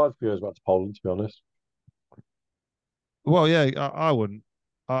wouldn't be surprised if he goes back to Poland, to be honest. Well, yeah, I wouldn't.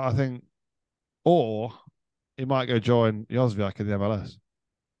 I think, or he might go join Jozwiak in the MLS.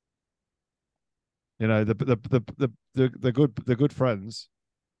 The good friends.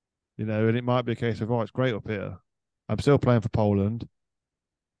 And it might be a case of, it's great up here. I'm still playing for Poland.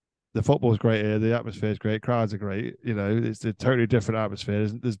 The football's great here. The atmosphere is great. Crowds are great. It's a totally different atmosphere.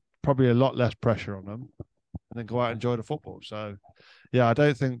 There's probably a lot less pressure on them, and then go out and enjoy the football. So, yeah, I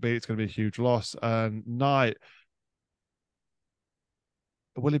don't think it's going to be a huge loss. And Knight,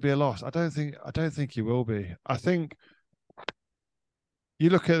 will he be a loss? I don't think he will be. I think you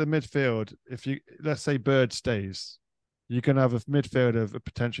look at the midfield. Let's say Bird stays, you can have a midfield of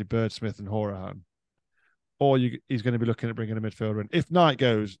potentially Bird, Smith, and Horahan. Or he's going to be looking at bringing a midfielder in. If Knight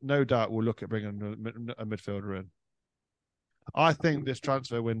goes, no doubt we'll look at bringing a midfielder in. I think this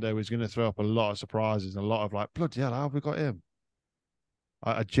transfer window is going to throw up a lot of surprises and a lot of bloody hell, how have we got him?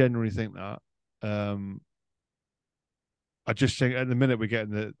 I genuinely think that. I just think at the minute we're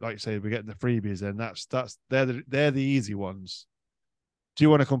getting the freebies in. They're the easy ones. Do you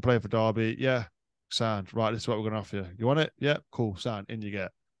want to come play for Derby? Yeah, sound. Right, this is what we're going to offer you. You want it? Yeah, cool, sound. In you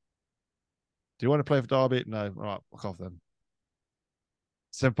get. Do you want to play for Derby? No. Right, fuck off then.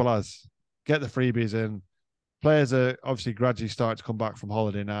 Simple as. Get the freebies in. Players are obviously gradually starting to come back from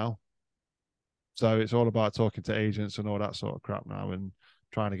holiday now. So it's all about talking to agents and all that sort of crap now and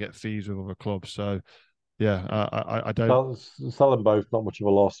trying to get fees with other clubs. So, yeah, I don't... Sell them both, not much of a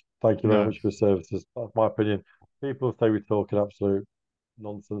loss. Thank you very much for your services. That's my opinion. People say we're talking absolute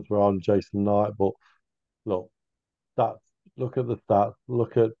nonsense. We're on Jason Knight, but look at the stats.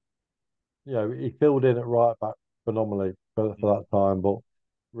 Look at he filled in at right back phenomenally for that time, but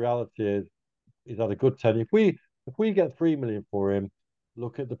reality is he's had a good 10. If we get 3 million for him,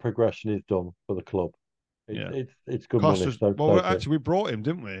 look at the progression he's done for the club. It's good money. We brought him,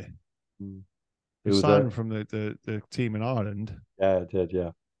 didn't we? We signed from the team in Ireland. Yeah, it did. Yeah.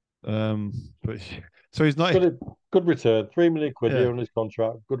 But so he's not good return. £3 million here on his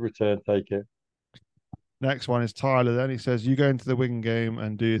contract. Good return. Take it. Next one is Tyler. Then he says, "You go into the Wigan game,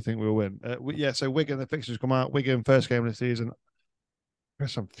 and do you think we'll win?" Yeah. So Wigan, the fixtures come out. Wigan first game of the season.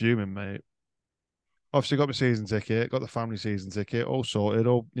 Chris, I'm fuming, mate. Obviously, got my season ticket, got the family season ticket, all sorted.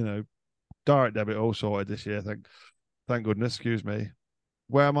 All direct debit, all sorted this year. Thank goodness. Excuse me.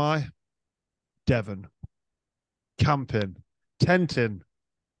 Where am I? Devon. Camping, tenting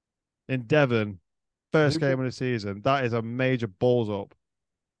in Devon. First game of the season. That is a major balls up.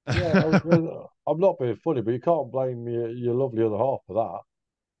 Yeah, I'm not being funny, but you can't blame your lovely other half for that.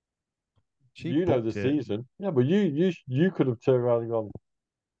 She You know the booked it. season. Yeah, but you could have turned around and gone,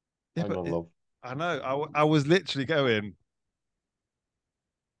 Yeah, hang on, love. I know. I was literally going.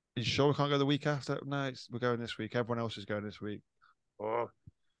 Are you sure we can't go the week after? No, we're going this week. Everyone else is going this week. Oh.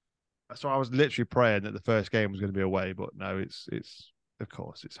 So I was literally praying that the first game was going to be away, but no, it's of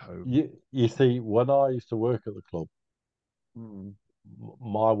course it's home. You see, when I used to work at the club,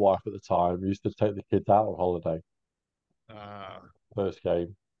 my wife at the time used to take the kids out on holiday. First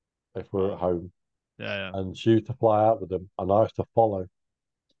game, if we're at home. Yeah. And she used to fly out with them, and I used to follow.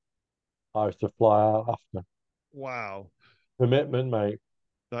 I used to fly out after. Wow. Commitment, mate.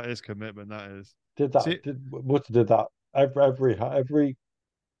 That is commitment. That is. Did that every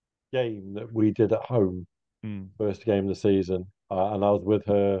game that we did at home, first game of the season, and I was with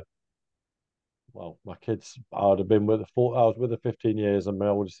her. Well, my kids, I would have been with her I was with her 15 years, and my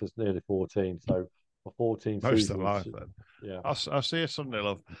oldest is nearly 14. So for 14 most seasons, of life, then. Yeah. I'll see you Sunday,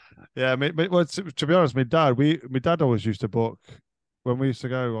 love. Yeah, well, to be honest, my dad always used to book when we used to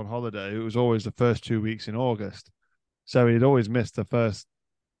go on holiday. It was always the first 2 weeks in August, so he'd always miss the first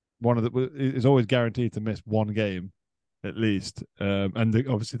one of the. He's always guaranteed to miss one game, at least, and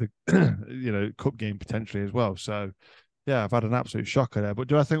obviously the cup game potentially as well. So, yeah, I've had an absolute shocker there. But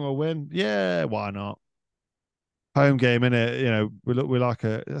do I think we'll win? Yeah, why not? Home game, innit? We like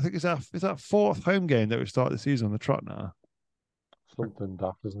I think is that fourth home game that we start the season on the trot now. Something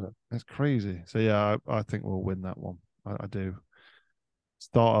daft, isn't it? It's crazy. So yeah, I think we'll win that one. I do.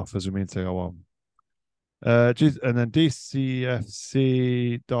 Start off as we mean to go on. And then DCFC.jai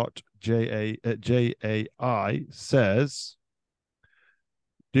says,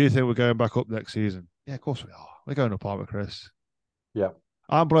 "Do you think we're going back up next season?" Yeah, of course we are. We're going up, aren't we, Chris? Yeah.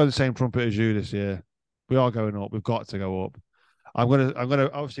 I'm blowing the same trumpet as you this year. We are going up. We've got to go up. I'm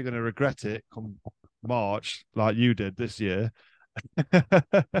obviously gonna regret it come March, like you did this year.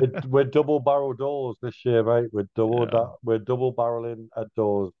 We're double barrel doors this year, mate. We're double barreling at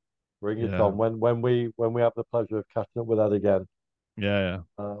doors. Bring it on. When we have the pleasure of catching up with that again.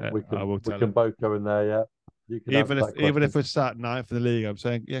 We can both go in there. Yeah. You can even if we're sat ninth for the league, I'm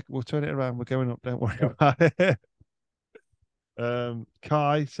saying, yeah, we'll turn it around. We're going up. Don't worry about it.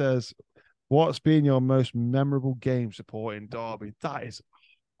 Kai says, "What's been your most memorable game supporting Derby?" That is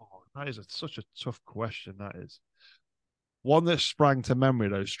such a tough question. That is one that sprang to memory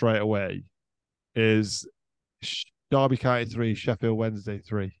though straight away is Derby County 3, Sheffield Wednesday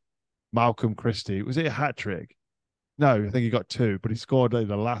 3. Malcolm Christie. Was it a hat trick? No, I think he got 2, but he scored in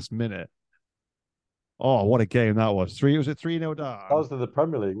the last minute. Oh, what a game that was! Was it 3-0 down? That was in the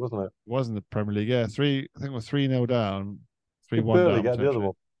Premier League, wasn't it? It wasn't the Premier League. Yeah, 3. I think we're 3-0 down. 3-1 barely down. Get the other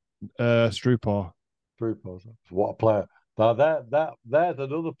one. Strupar. What a player! Now there's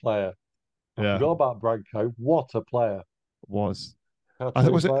another player. I forgot about Branko. What a player! Was.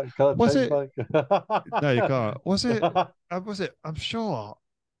 Was it? No, you can't. Was it? Was it? I'm sure.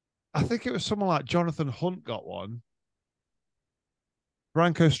 I think it was someone like Jonathan Hunt got one.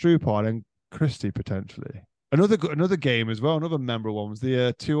 Branko Strupar and Christie potentially. Another game as well. Another memorable one was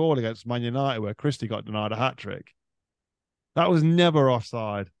the 2-2 against Man United where Christie got denied a hat trick. That was never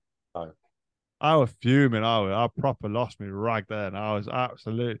offside. No. I was fuming. I proper lost me rag then. I was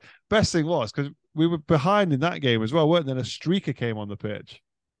absolutely. Best thing was because we were behind in that game as well, weren't there? And a streaker came on the pitch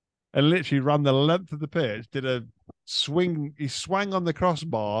and literally ran the length of the pitch, did a swing. He swung on the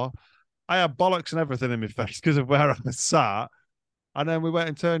crossbar. I had bollocks and everything in my face because of where I was sat. And then we went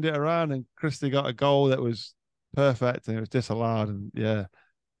and turned it around and Christie got a goal that was perfect and it was disallowed. And yeah.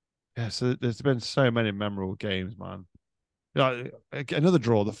 So there's been so many memorable games, man. Another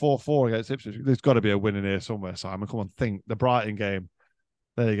draw, the 4-4 against Ipswich. There's got to be a win in here somewhere, Simon. Come on, think. The Brighton game.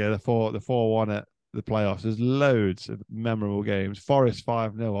 There you go. The 4-1 at the playoffs. There's loads of memorable games. Forest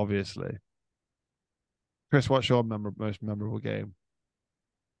 5-0, obviously. Chris, what's your most memorable game?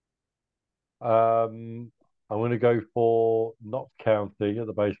 I'm going to go for Notts County at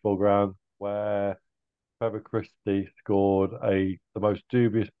the baseball ground where Trevor Christie scored the most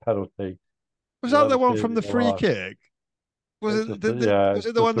dubious penalty. Was that the one from the free kick? Was it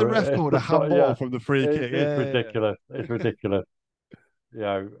the one the ref called a handball from the free kick? It's ridiculous. It's ridiculous.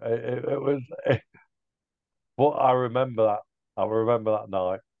 It was But I remember that. I remember that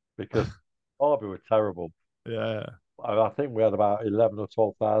night because Derby were terrible. Yeah. I think we had about 11 or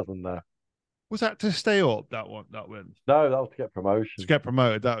 12,000 there. Was that to stay up, that one, that win? No, that was to get To promotion. get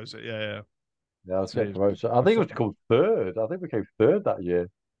promoted, that was it. Yeah, yeah. Yeah, that was to So get promotion. I think it was called third. I think we came third that year,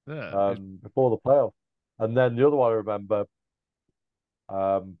 yeah. before the playoffs. And then the other one I remember,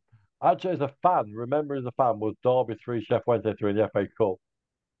 um, actually as a fan, remember as a fan, was Derby 3, Sheffield Wednesday 3 in the FA Cup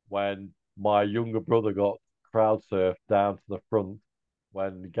when my younger brother got crowd surfed down to the front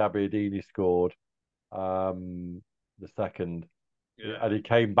when Gabbiadini scored the second. Yeah. And he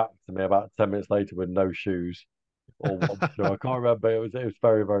came back to me about 10 minutes later with no shoes or one shoe. I can't remember. It was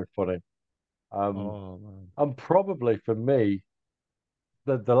very, very funny. Oh man. And probably for me,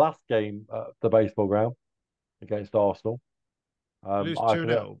 the last game at the baseball ground against Arsenal. Lose I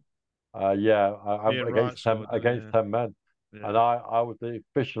 2-0. I'm Ian Wright against scored, against yeah. 10 men. Yeah. And I was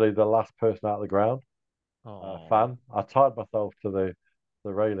officially the last person out of the ground, Oh, fan. I tied myself to the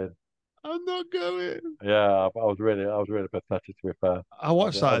railing. I'm not going. Yeah, I was really pathetic to be fair. I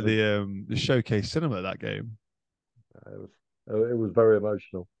watched that at was, the Showcase Cinema, that game. it was very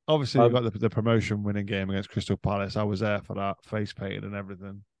emotional. Obviously, you got the promotion winning game against Crystal Palace. I was there for that, face painted and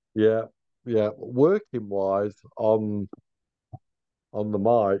everything. Yeah, yeah. Working wise on the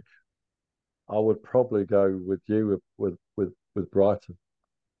mic, I would probably go with you with Brighton.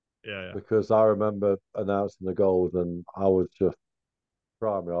 Yeah. Because I remember announcing the goals and I was just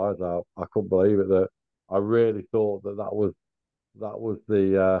crying my eyes out. I couldn't believe it. That I really thought that was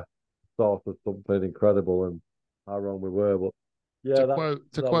the start of something incredible, and how wrong we were. But yeah,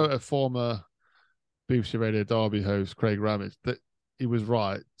 to quote a former BBC Radio Derby host, Craig Ramage, that he was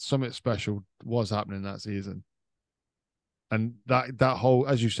right. Something special was happening that season, and that whole,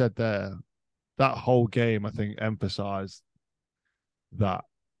 as you said there, that whole game, I think, emphasised that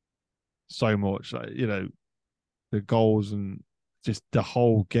so much. Like, the goals and just the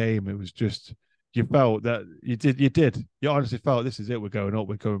whole game. It was just, you felt that you honestly felt this is it. We're going up.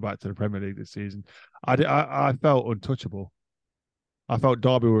 We're coming back to the Premier League this season. I felt untouchable. I felt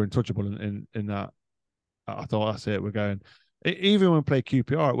Derby were untouchable in that. I thought that's it. We're going. Even when we played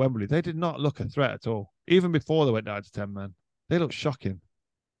QPR at Wembley, they did not look a threat at all. Even before they went down to 10 men, they looked shocking.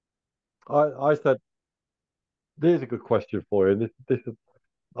 I said, "There's a good question for you," and this is,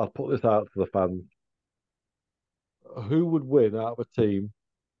 I'll put this out to the fans. Who would win out of a team?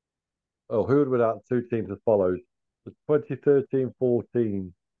 Oh, who would win out of two teams as follows: the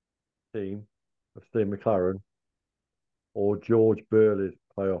 2013-14 team of Steve McLaren, or George Burley's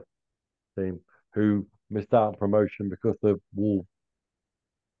playoff team, who missed out on promotion because of Wolves?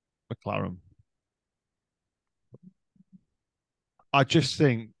 McLaren. I just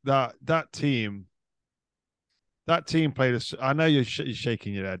think that team played us. I know you're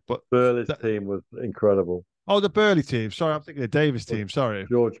shaking your head, but Burley's team was incredible. Oh, the Burley team. Sorry, I'm thinking the Davis team. Sorry,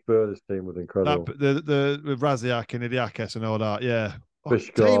 George Burley's team was incredible. The with Raziak and Idiakes and all that. Yeah.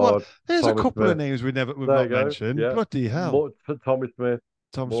 Fishguard. There's Tommy a couple Smith. of names we've not mentioned. Yeah. Bloody hell. Tommy Smith.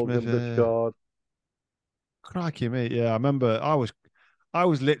 Morgan Smith. Fishguard. Crikey, mate. Yeah, I remember. I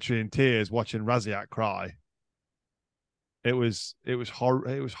was literally in tears watching Raziak cry. It was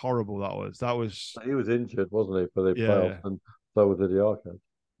horrible. That was. He was injured, wasn't he, for the playoffs, and so was Idiakes.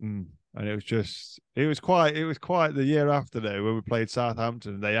 And it was quite the year after though when we played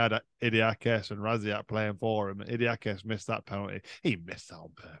Southampton. They had Idiakes and Raziak playing for him. Idiakes missed that penalty. He missed that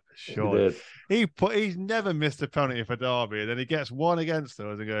on purpose. Sure, he's never missed a penalty for Derby. And then he gets one against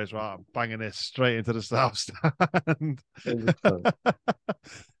us and goes, right, I'm banging this straight into the South Stand.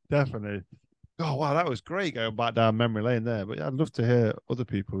 Definitely. Oh wow, that was great going back down memory lane there. But yeah, I'd love to hear other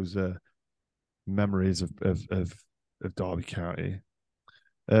people's memories of Derby County.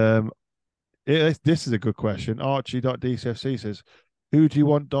 This is a good question. Archie.dcfc says, who do you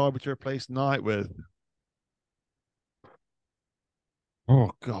want Derby to replace Knight with? Oh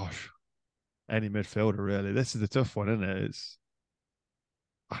gosh, any midfielder really. This is a tough one, isn't it?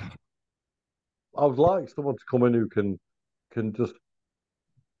 I would like someone to come in who can just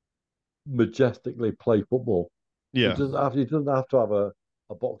majestically play football. Yeah, he doesn't have to have a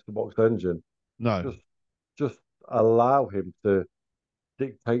box to box engine. No, just allow him to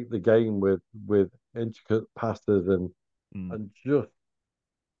dictate the game with intricate passes and just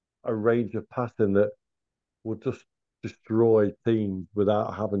a range of passing that will just destroy teams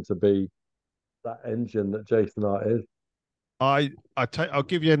without having to be that engine that Jason Knight is. I'll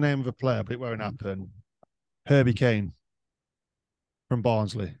give you a name of a player, but it won't happen. Herbie Kane from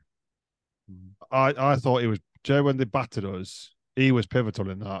Barnsley. I thought he was, Joe, when they battered us, he was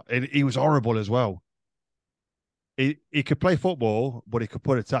pivotal in that. He was horrible as well. He could play football, but he could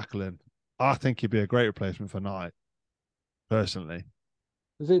put a tackle in. I think he'd be a great replacement for Knight, personally.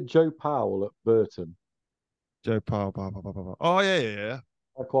 Is it Joe Powell at Burton? Joe Powell. Oh, yeah.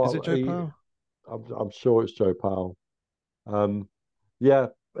 I quite, Is it Joe Powell? I'm sure it's Joe Powell. Yeah,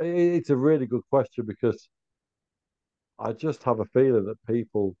 it's a really good question because I just have a feeling that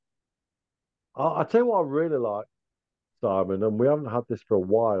people. I tell you what I really like, Simon, and we haven't had this for a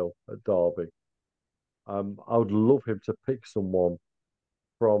while at Derby. I would love him to pick someone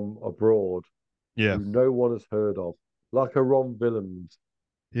from abroad Yeah. who no one has heard of, like a Ron Willems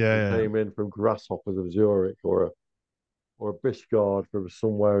who Yeah. came in from Grasshoppers of Zurich, or a Biscard from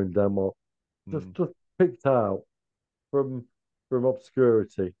somewhere in Denmark, just picked out from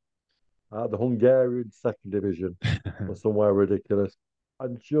obscurity, the Hungarian second division or somewhere ridiculous,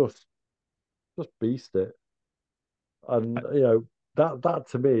 and just beast it. And that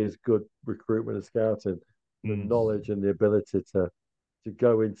to me is good recruitment and scouting. The knowledge and the ability to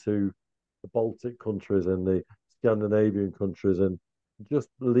go into the Baltic countries and the Scandinavian countries and just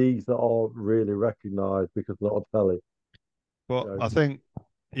leagues that aren't really recognised because they're not on telly. But I think,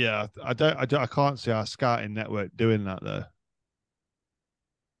 yeah, I can't see our scouting network doing that though.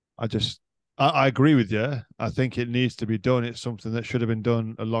 I agree with you. I think it needs to be done. It's something that should have been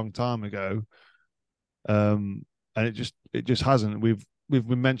done a long time ago. And it just hasn't. We've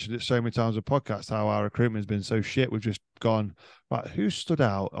mentioned it so many times on the podcast how our recruitment has been so shit. We've just gone, right, who stood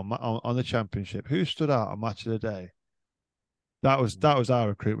out on the championship? Who stood out on Match of the Day? That was our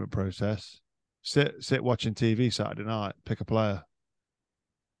recruitment process. Sit watching TV Saturday night, pick a player.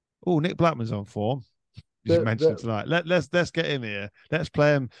 Oh, Nick Blackman's on form. You mentioned tonight. Let's get him here. Let's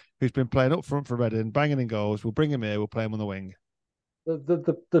play him. Who's been playing up front for Reading, banging in goals. We'll bring him here. We'll play him on the wing.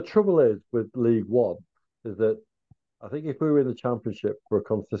 The trouble is with League One is that I think if we were in the Championship for a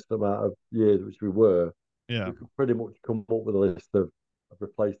consistent amount of years, which we were, we could pretty much come up with a list of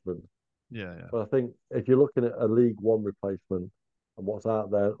replacements. Yeah. But I think if you're looking at a League One replacement and what's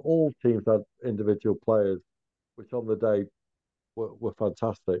out there, all teams had individual players, which on the day were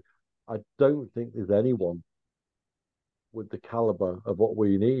fantastic. I don't think there's anyone with the caliber of what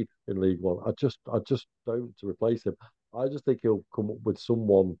we need in League One. I just don't to replace him. I just think he'll come up with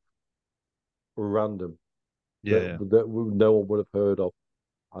someone random that no one would have heard of,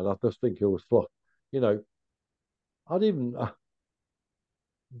 and I just think he'll slot. I'd even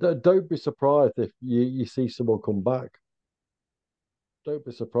don't be surprised if you see someone come back. Don't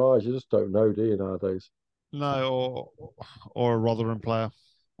be surprised. You just don't know, do you, nowadays? No, or a Rotherham player.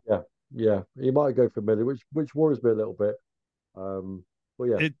 Yeah. He might go for Millie, which worries me a little bit. But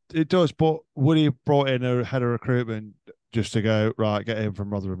yeah, it does. But would he brought in a head of recruitment just to go right? Get him from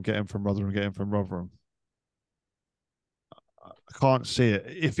Rotherham. Get him from Rotherham. Get him from Rotherham. I can't see it.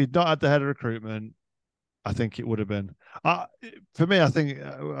 If he'd not had the head of recruitment, I think it would have been. For me, I think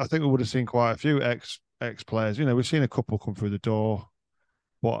we would have seen quite a few ex players. We've seen a couple come through the door.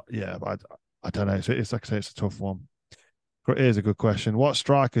 But yeah, I don't know. It's like I say, it's a tough one. Here's a good question. What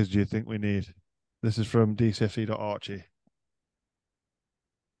strikers do you think we need? This is from DCFC.Archie.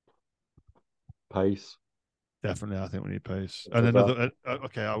 pace. Definitely, I think we need pace. And another,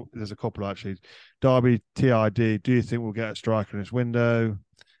 there's a couple actually. Derby TID. Do you think we'll get a striker in this window?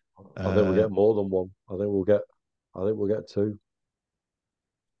 I think we'll get more than one. I think we'll get two.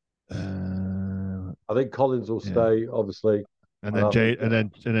 I think Collins will stay, obviously. And then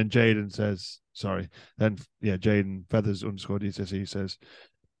Jaden says, sorry. Then Jaden Feathers _ DCC says,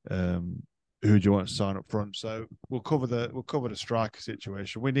 who do you want to sign up front? So we'll cover the striker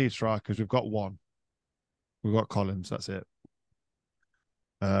situation. We need strikers. We've got one. We've got Collins. That's it.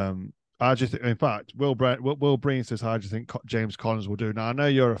 I just think, in fact, Will Breen says, how do you think James Collins will do? Now I know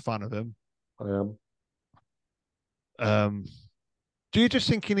you're a fan of him. I am. Do you just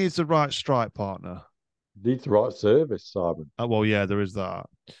think he needs the right strike partner? Needs the right service, Simon. Well, yeah, there is that.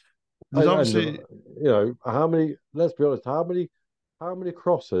 There's obviously, how many? Let's be honest. How many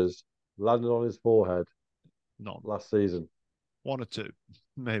crosses landed on his forehead? None last season. One or two,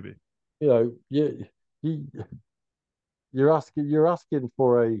 maybe. You're asking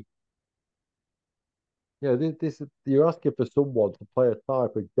for a. You're asking for someone to play a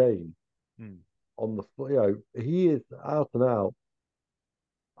type of game on the. He is out and out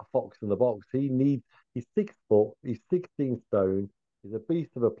a fox in the box. He's 6 foot. He's 16 stone. He's a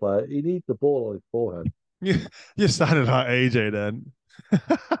beast of a player. He needs the ball on his forehead. You sounded like AJ then.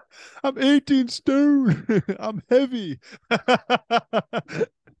 I'm 18 stone. I'm heavy.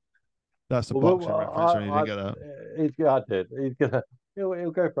 That's a boxing reference. You didn't get that. I did.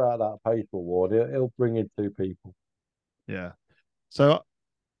 He'll go for that pace award. He'll bring in 2 people. Yeah. So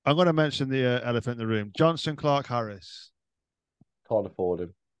I'm going to mention the elephant in the room. Johnson Clark Harris. Can't afford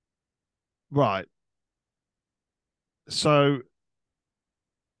him. Right. So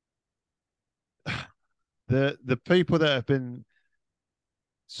the people that have been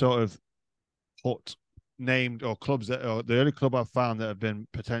sort of put named or clubs that are the only club I've found that have been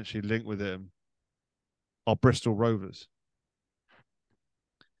potentially linked with him are Bristol Rovers.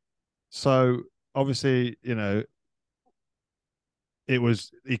 So obviously, he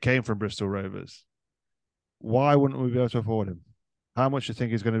came from Bristol Rovers. Why wouldn't we be able to afford him? How much do you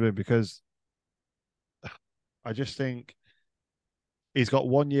think he's going to be? Because I just think he's got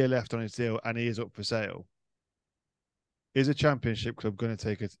 1 year left on his deal and he is up for sale. Is a championship club going to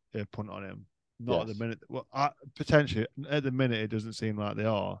take a punt on him? Not at the minute. Well, potentially at the minute, it doesn't seem like they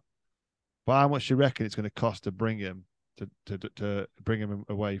are. But how much do you reckon it's going to cost to bring him to bring him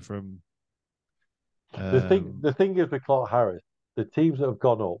away from? The thing is with Clark Harris, the teams that have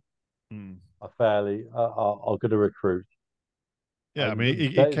gone up are fairly are going to recruit. Yeah, I mean,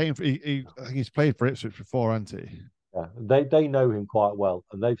 he came. I think he's played for Ipswich before, hasn't he? Yeah, they know him quite well,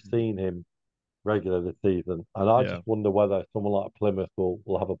 and they've seen him regular this season. And I just wonder whether someone like Plymouth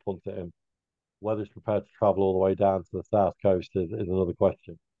will have a punt at him. Whether he's prepared to travel all the way down to the south coast is another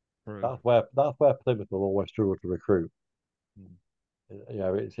question. True. That's where Plymouth will always struggle to recruit.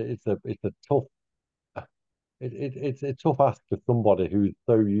 It's a tough it's a tough ask for somebody who's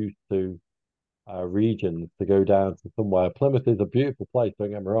so used to regions to go down to somewhere. Plymouth is a beautiful place, don't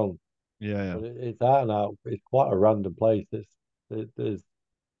get me wrong. Yeah. But it's out and out. It's quite a random place. It's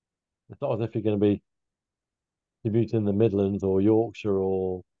not as if you're going to be commuting the Midlands or Yorkshire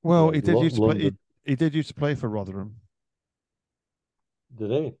or he did used to play. He did used to play for Rotherham.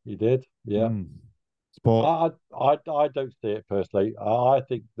 Did he? He did. Yeah. But I don't see it personally. I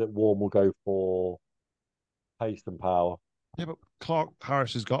think that Warren will go for pace and power. Yeah, but Clark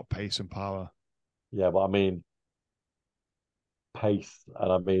Harris has got pace and power. Yeah, but I mean pace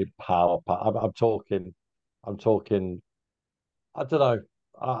and I mean power. I'm talking. I don't know.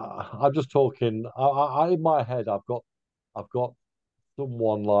 I'm just talking. In my head, I've got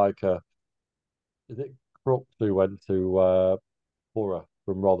someone like is it Crooks who went to Borough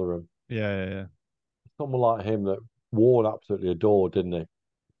from Rotherham? Yeah. Someone like him that Ward absolutely adored, didn't he?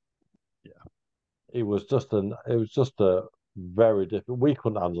 Yeah. It was just a very different. We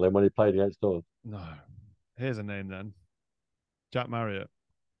couldn't handle him when he played against us. No. Here's a name then. Jack Marriott.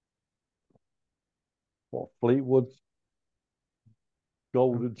 What, Fleetwood's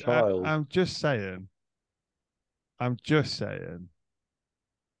golden child? I'm just saying.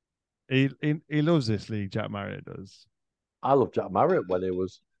 He loves this league, Jack Marriott does. I love Jack Marriott when he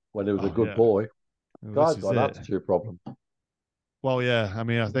was a good boy. Well, Guy's got an attitude problem. Well, yeah. I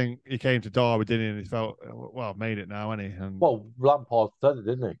mean, I think he came to Derby, didn't he? And he felt, well, made it now, hasn't he? And well, Lampard said it,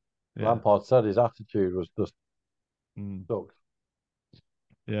 didn't he? Yeah. Lampard said his attitude was just sucked.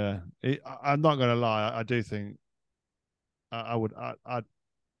 Yeah, I'm not going to lie. I do think I'd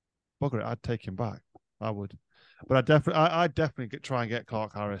bugger it. I'd take him back. I would, but I'd definitely try and get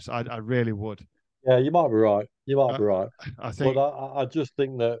Clark Harris. I really would. Yeah, you might be right. I think, but I just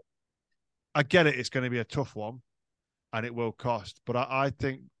think that I get it. It's going to be a tough one, and it will cost. But I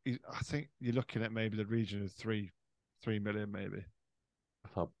think you're looking at maybe the region of 3 million, maybe.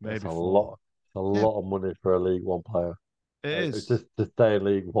 Maybe a lot. It's a lot of money for a League One player. It is it's just to stay in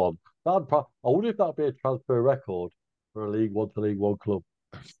League One. I wonder if that'd be a transfer record for a League One to League One club.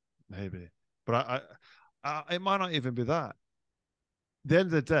 Maybe, but it might not even be that. At the end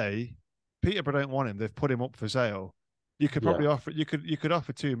of the day, Peterborough don't want him. They've put him up for sale. You could probably offer. You could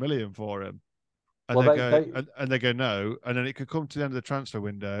offer 2 million for him, and they go no, and then it could come to the end of the transfer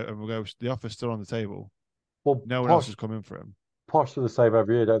window, and we'll go. The offer's still on the table. Well, no one else is coming for him. Posh do the same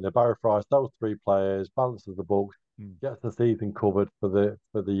every year, don't they? Barry Fry sells 3 players, balances the books, gets the season covered for the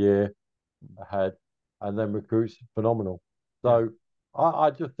year ahead, and then recruits phenomenal. So I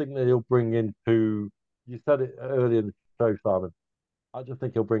just think that he'll bring in 2. You said it earlier in the show, Simon. I just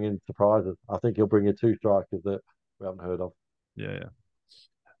think he'll bring in surprises. I think he'll bring in 2 strikers that we haven't heard of. Yeah.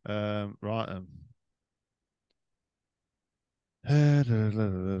 Right.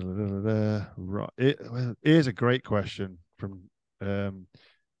 Right. Here's a great question from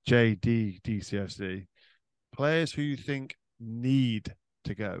JD DCSD. Players who you think need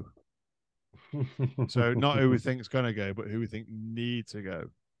to go. So not who we think is going to go, but who we think need to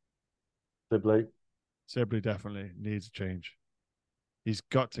go. Sibley definitely needs a change. He's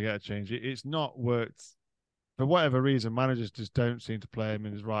got to get a change. It's not worked for whatever reason. Managers just don't seem to play him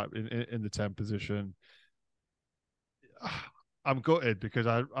in his right in the 10 position. I'm gutted because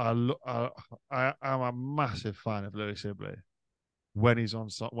I'm a massive fan of Lewis Sibley when he's on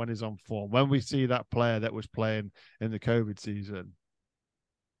form. When we see that player that was playing in the COVID season,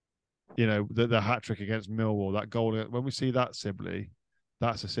 you know, the hat trick against Millwall, that goal. When we see that Sibley,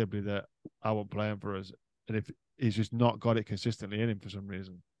 that's a Sibley that I want playing for us. And if he's just not got it consistently in him for some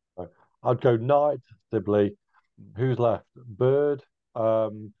reason. I'd go Knight, Sibley. Who's left? Bird.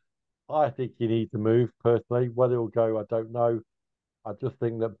 I think you need to move personally. Whether he'll go, I don't know. I just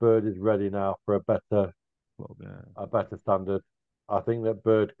think that Bird is ready now for a better standard. I think that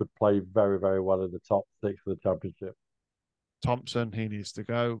Bird could play very, very well in the top 6 of the Championship. Thompson, he needs to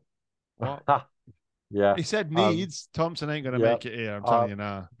go. What? Yeah. He said needs. Thompson ain't going to make it here, I'm telling you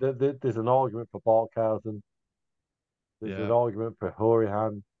now. There's an argument for Barkhausen. There's an argument for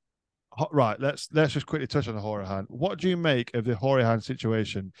Hourihan. Right, let's just quickly touch on the Hourihan. What do you make of the Hourihan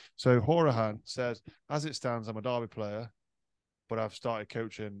situation? So Hourihan says, as it stands, I'm a Derby player, but I've started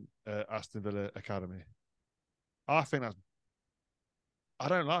coaching Aston Villa Academy. I think I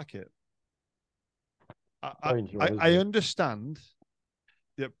don't like it. I understand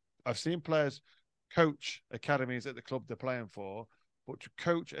that I've seen players coach academies at the club they're playing for, but to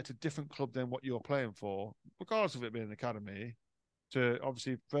coach at a different club than what you're playing for, regardless of it being an academy, to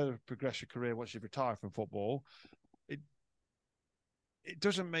obviously further progress your career once you've retired from football, it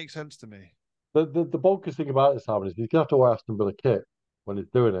doesn't make sense to me. The bonkers thing about this, Simon, is he's gonna have to wear Aston Villa kit when he's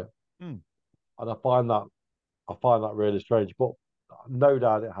doing it, and I find that really strange. But no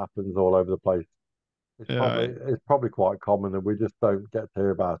doubt it happens all over the place. It's probably quite common, and we just don't get to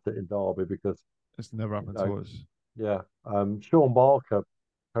hear about it in Derby because it's never happened to us. Yeah, Sean Barker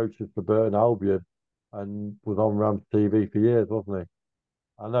coaches for Burton Albion and was on Rams TV for years, wasn't he?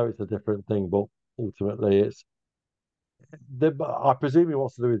 I know it's a different thing, but ultimately I presume he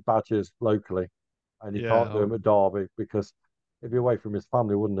wants to do his badges locally, and he can't do them at Derby because he'd be away from his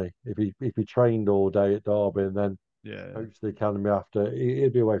family, wouldn't he? If he trained all day at Derby and then coached the academy after,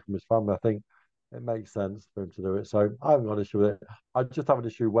 he'd be away from his family. I think it makes sense for him to do it. So I haven't got an issue with it. I just have an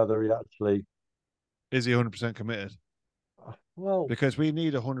issue whether he actually is he 100% committed. Well, because we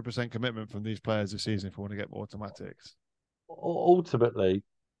need 100% commitment from these players this season if we want to get more automatics. Ultimately,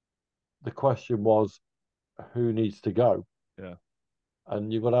 the question was who needs to go. Yeah.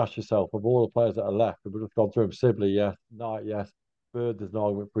 And you've got to ask yourself, of all the players that are left, we've just gone through them, Sibley, yes, Knight, yes, Bird, there's an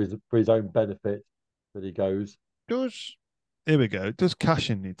argument for his own benefit that he goes. Here we go. Does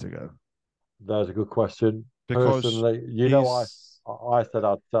Cashin need to go? There's a good question. Because personally, I said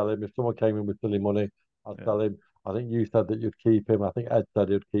I'd sell him. If someone came in with silly money, I'd sell him. I think you said that you'd keep him. I think Ed said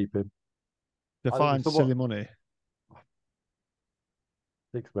he'd keep him. Define silly money.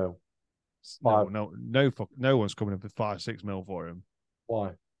 6 mil. No one's coming in for 5-6 mil for him.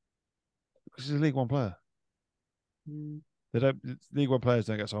 Why? Because he's a League One player. League One players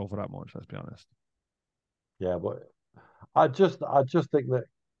don't get sold for that much. Let's be honest. Yeah, but I just think that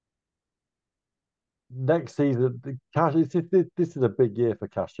next season, this is a big year for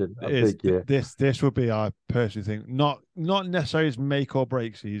Cashin. Big year. This would be, I personally think, not necessarily his make or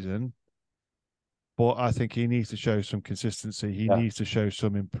break season, but I think he needs to show some consistency. He needs to show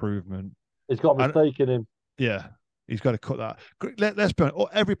some improvement. He's got a mistake in him. Yeah, he's got to cut that. Let's be honest.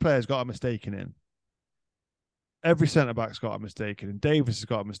 Every player's got a mistake in him. Every centre back's got a mistake in him. Davis has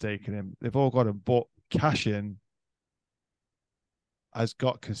got a mistake in him. They've all got him, but Cashin has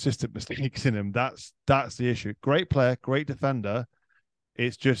got consistent mistakes in him. That's the issue. Great player, great defender.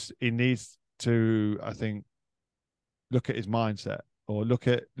 It's just he needs to, I think, look at his mindset or look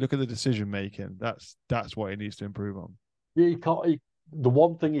at the decision making. That's what he needs to improve on. Yeah, he can't. The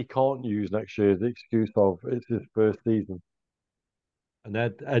one thing he can't use next year is the excuse of it's his first season. And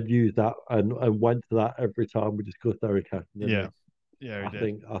Ed used that and went to that every time we discussed Eric Cashin. Yeah,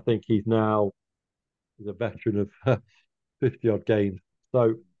 I think he's a veteran of 50 odd games.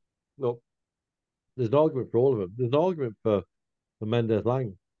 So look, there's an argument for all of them. There's an argument for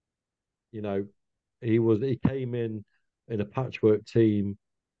Mendez-Laing. You know, he came in a patchwork team.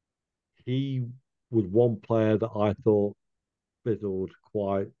 He was one player that I thought fizzled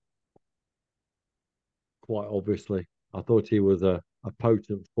quite obviously. I thought he was a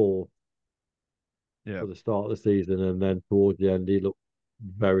potent force for the start of the season, and then towards the end he looked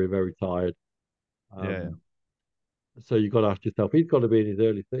very, very tired. So you've got to ask yourself, he's got to be in his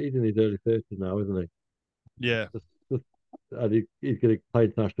early 30s now, isn't he? Yeah. And he's going to play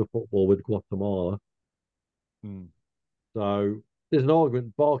international football with Guatemala. So there's an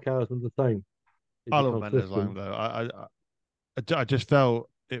argument. Barkhausen's the same. I love Mendez-Laing though. I just felt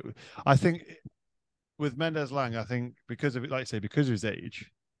it. I think with Mendez-Laing, I think because of it, like I say, because of his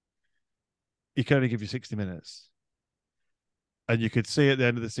age, he can only give you 60 minutes. And you could see at the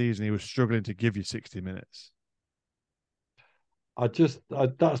end of the season, he was struggling to give you 60 minutes. That's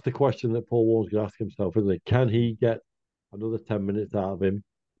the question that Paul Warne's going to ask himself, isn't it? Can he get another 10 minutes out of him?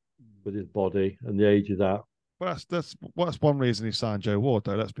 with his body and the age he's at. Well, that's one reason he signed Joe Ward,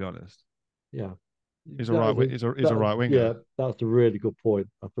 though. Let's be honest. Yeah, He's a right. He's a right winger. Yeah, that's a really good point.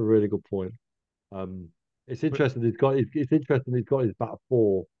 That's a really good point. It's interesting. It's interesting. He's got his back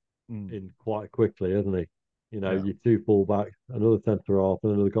four in quite quickly, hasn't he? You know, your two fullbacks, another centre half,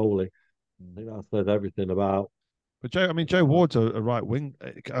 and another goalie. I think that says everything about. But Joe Ward's a right wing.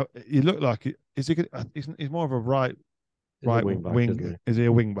 He looked like is he? He's more of a right wing back, isn't he? Is he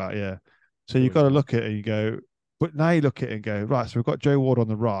a wing back? Yeah. So you've got to look at it and you go. But now you look at it and go, right. So we've got Joe Ward on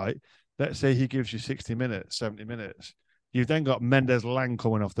the right. Let's say he gives you 60 minutes, 70 minutes. You've then got Mendez-Laing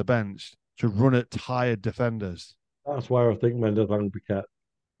coming off the bench to run at tired defenders. That's where I think Mendez-Laing will be kept.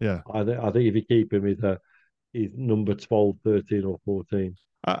 Yeah. I think if you keep him, he's number 12, 13 or 14.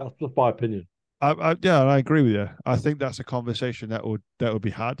 That's just my opinion. I agree with you. I think that's a conversation that would be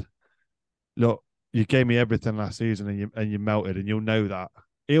had. Look, you gave me everything last season and you melted, and you'll know that.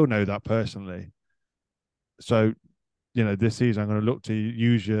 He'll know that personally. So, you know, this season I'm going to look to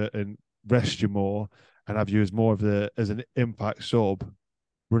use you and rest you more and have you as an impact sub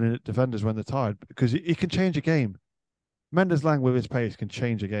running at defenders when they're tired, because he can change a game. Mendez-Laing with his pace can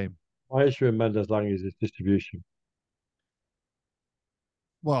change a game. My issue with Mendez-Laing is his distribution.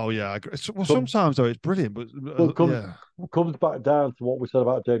 Well, yeah, I agree. Well, sometimes though it's brilliant, but comes back down to what we said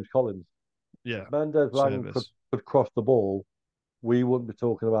about James Collins. Yeah, Mendez-Laing could cross the ball, we wouldn't be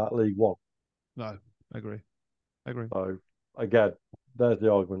talking about League One. No, I agree. So again, there's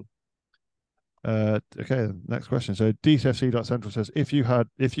the argument. Okay, next question. So DCFC.Central says, if you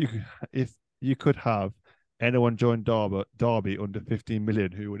could have anyone join Derby under 15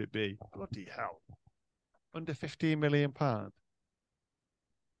 million, who would it be? Bloody hell. Under 15 million pounds.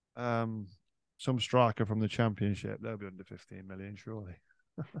 Some striker from the Championship. They'll be under 15 million, surely.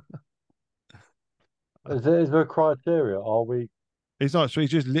 Is there a criteria? Are we? It's not. So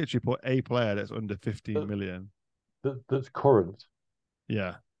he's just literally put a player that's under 15 million. That's current.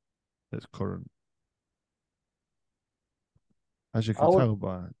 Yeah, that's current. As you can tell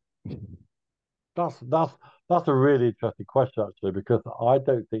by it. That's a really interesting question, actually, because I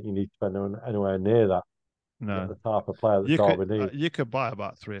don't think you need to spend anywhere near that. No, the type of player that Derby needs. You could buy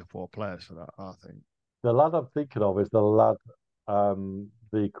about 3 or 4 players for that, I think. The lad I'm thinking of is the lad,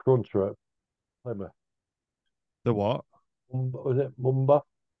 the cruncher at Plymouth. The what? Was it Mumba?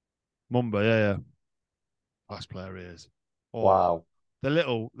 Mumba, yeah. Class player he is. Oh, wow. The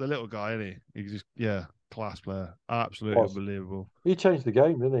little guy, isn't he? He's just, class player. Absolutely unbelievable. He changed the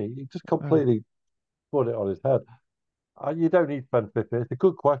game, didn't he? He just completely put it on his head. You don't need to spend 50. It's a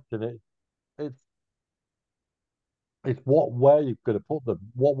good question. It's where you're going to put them.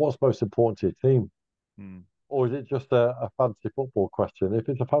 What's most important to your team? Or is it just a fantasy football question? If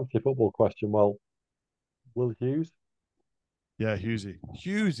it's a fantasy football question, well, Will Hughes? Yeah, Hughesy,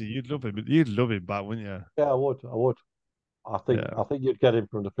 you'd love him. You'd love him back, wouldn't you? Yeah, I would. I think you'd get him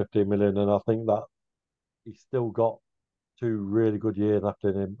from the 15 million, and I think that he's still got 2 really good years left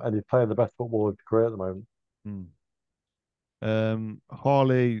in him, and he's playing the best football of his career at the moment.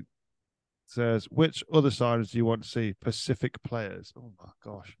 Harley says, which other sides do you want to see? Pacific players. Oh my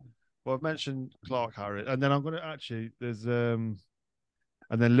gosh. Well, I've mentioned Clark Harris, and then I'm going to there's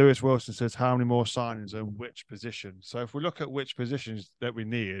and then Lewis Wilson says, how many more signings and which position? So if we look at which positions that we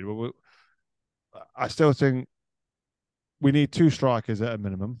need, I still think we need 2 strikers at a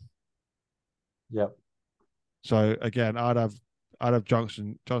minimum. Yep. So again, I'd have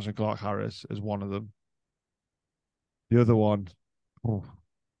Johnson Clark Harris as one of them. The other one, I'm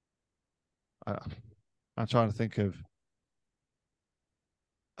trying to think of.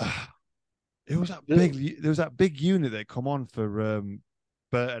 There was that big unit that come on for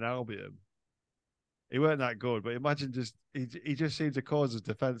Burton Albion. He weren't that good, but imagine he just seemed to cause us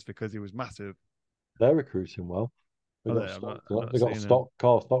defence because he was massive. They're recruiting well. They've got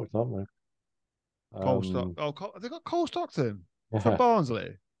Carl Stockton, haven't they? They got Cole Stockton from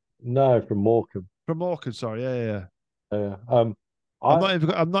Barnsley. No, from Morecambe. From Morecambe, sorry, yeah. I'm not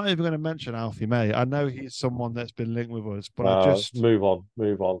even going to mention Alfie May. I know he's someone that's been linked with us, but I just move on.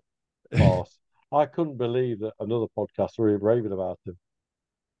 I couldn't believe that another podcast were raving about him.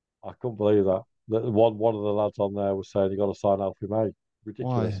 I couldn't believe that. That one of the lads on there was saying you got to sign Alfie May.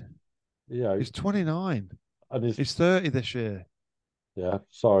 Ridiculous. Why? Yeah, he's 29 and he's 30 this year. Yeah,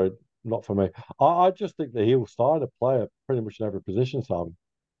 sorry, not for me. I just think that he'll sign a player pretty much in every position, Sam.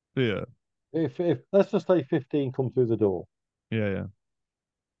 Yeah. If let's just say 15 come through the door. Yeah.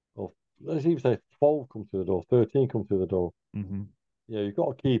 Or let's even say 12 come through the door, 13 come through the door. Mm-hmm. Yeah, you've got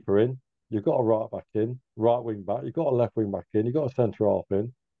a keeper in, you've got a right back in, right wing back, you've got a left wing back in, you've got a centre half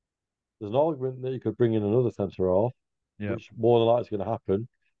in. There's an argument that you could bring in another centre half, which more than likely is going to happen.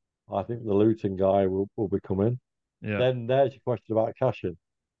 I think the Luton guy will be coming. Yeah. Then there's your question about cashing.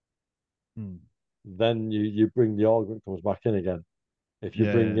 Then you bring the argument comes back in again. If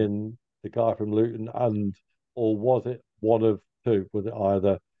you bring in the guy from Luton or was it one of two? Was it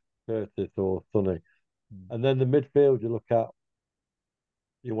either Curtis or Sonny? And then the midfield you look at,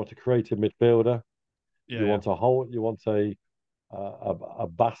 you want a creative midfielder. You want a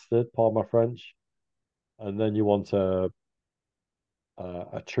bastard, pardon my French, and then you want a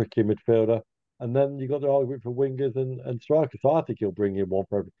tricky midfielder, and then you got the argument for wingers and strikers. So I think he'll bring in one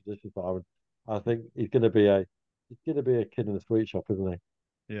for every position, Simon. I think he's going to be a kid in the sweet shop, isn't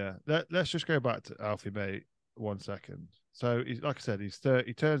he? Yeah. Let's just go back to Alfie May 1 second. So he's like I said, he's 30.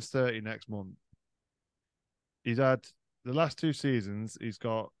 He turns 30 next month. He's had the last 2 seasons. He's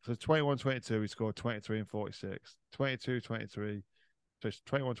got for 21-22. He scored 23 and 46. 22-23. So it's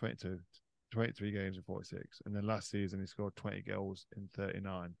 21-22. 23 games in 46. And then last season, he scored 20 goals in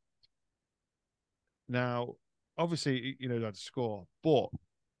 39. Now, obviously, he had to score, but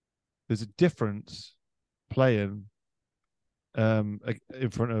there's a difference playing in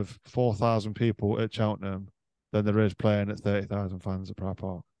front of 4,000 people at Cheltenham than there is playing at 30,000 fans at Pride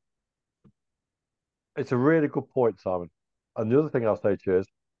Park. It's a really good point, Simon. And the other thing I'll say to you is,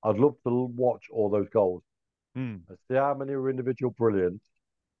 I'd love to watch all those goals and see how many were individual brilliant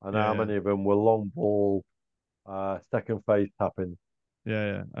and how many of them were long ball, second phase tapping.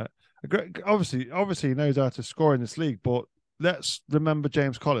 Obviously, he knows how to score in this league, but let's remember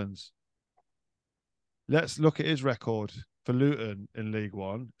James Collins. Let's look at his record for Luton in League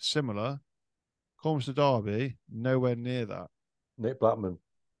One. Similar. Comes to Derby, nowhere near that. Nick Blackman.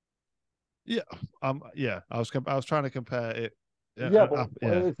 Yeah, I was trying to compare it. But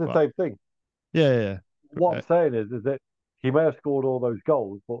it's the same thing. Yeah. What I'm saying is that he may have scored all those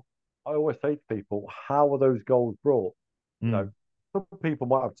goals, but I always say to people, how are those goals brought? You know, some people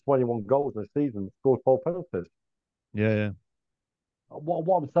might have 21 goals in a season, scored 4 penalties. Yeah.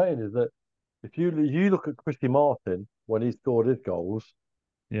 What I'm saying is that if you look at Christy Martin when he scored his goals,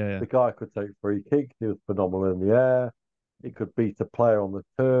 the guy could take free kicks. He was phenomenal in the air. He could beat a player on the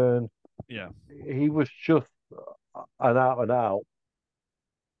turn. Yeah, he was just an out and out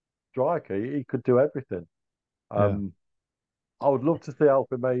striker. He could do everything. I would love to see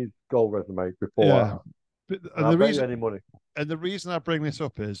Alfie May's goal resume before. And the reason any money. And the reason I bring this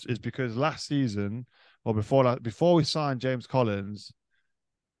up is because last season or before we signed James Collins,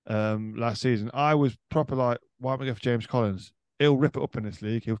 last season, I was proper like, why don't we go for James Collins? He'll rip it up in this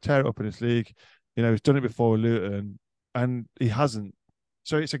league. He'll tear it up in this league. He's done it before with Luton, and he hasn't.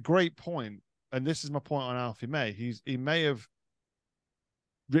 So it's a great point, and this is my point on Alfie May. He may have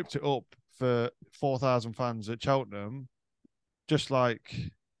ripped it up for 4,000 fans at Cheltenham, just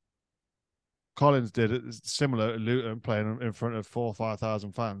like Collins did it, similar at Luton, playing in front of 4,000 or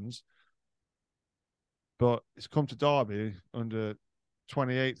 5,000 fans. But it's come to Derby under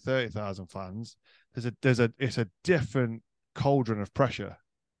 28,000, 30,000 fans. It's a different cauldron of pressure.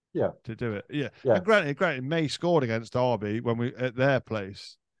 To do it. And granted, May scored against Derby when we at their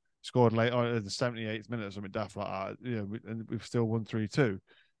place, scored late on at the 78th minute or something daft like that. And we've still won 3-2.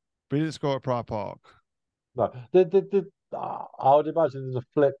 But he didn't score at Pride Park. No, I would imagine there's a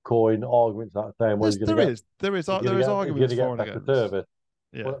flip coin argument that saying there is arguments for and against. Service.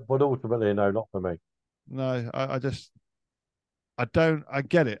 But ultimately, no, not for me. No, I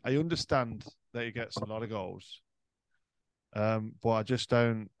get it. I understand that he gets a lot of goals. But I just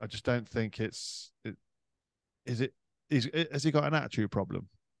don't think has he got an attitude problem?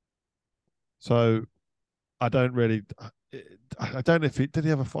 So I don't know if did he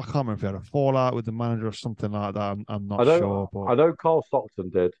have I can't remember if he had a fallout with the manager or something like that. I'm not sure. But I know Carl Stockton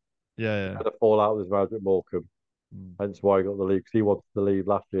did. He had a fallout with his manager at Morecambe. Hence why he got the league. Because he wanted the lead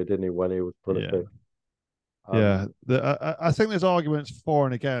last year, didn't he, when he was prolific? I think there's arguments for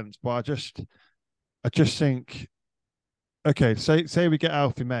and against, but I just think, okay, say we get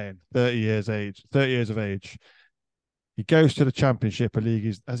Alfie May, 30 years of age. He goes to the Championship, a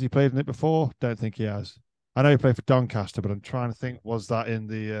league. Has he played in it before? Don't think he has. I know he played for Doncaster, but I'm trying to think, was that in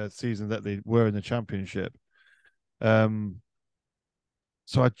the season that they were in the Championship? So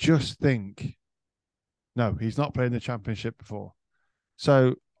I just think, no, he's not played in the Championship before.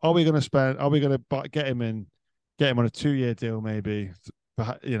 So are we going to get him on a 2-year deal maybe,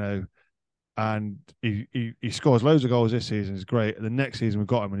 and he scores loads of goals this season, is great. And the next season we've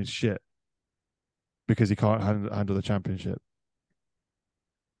got him and he's shit because he can't handle the Championship.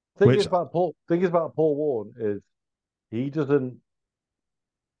 Thing is about Paul Warne is he doesn't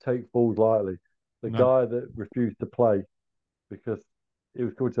take fools lightly. The guy that refused to play because he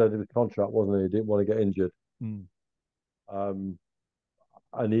was coming to the end of his contract, wasn't he? He didn't want to get injured.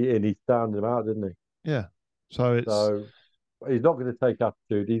 and he sounded him out, didn't he? Yeah. So it's So he's not going to take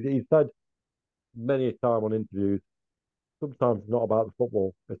attitude. He said many a time on interviews, sometimes it's not about the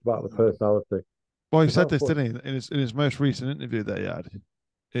football, it's about the personality. well, he If said that's this, what, didn't he, in his most recent interview that he had.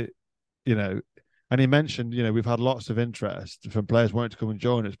 It, you know, and he mentioned, we've had lots of interest from players wanting to come and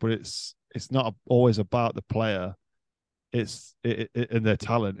join us, but it's not always about the player. It's and their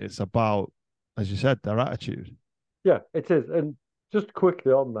talent. It's about, as you said, their attitude. yeah, it is. And just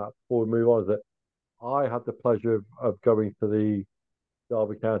quickly on that before we move on, is that I had the pleasure of going to the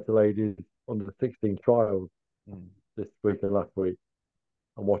Derby County Ladies under the 16 trials this week and last week,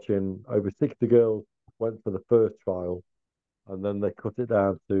 and watching over 60 girls went for the first trial, and then they cut it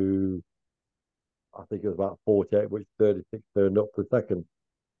down to, I think it was about 48, which 36 turned up for the second.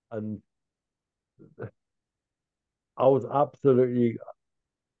 And I was absolutely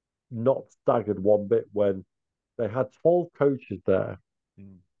not staggered one bit when they had 12 coaches there.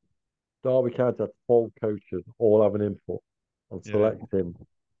 Derby County had 12 coaches all having input on Yeah. selecting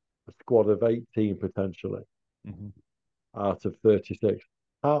a squad of 18 potentially Mm-hmm. out of 36.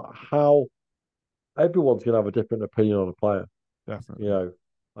 How everyone's going to have a different opinion on a player, Definitely.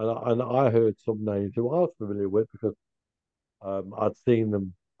 And I heard some names who I was familiar with because I'd seen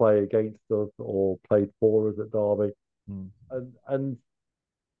them play against us or played for us at Derby, and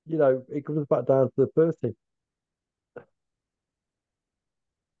it comes back down to the first team.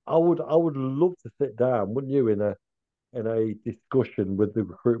 I would love to sit down, wouldn't you, in a discussion with the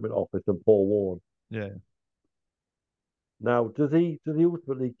recruitment office and Paul Warren. Yeah. Now, does he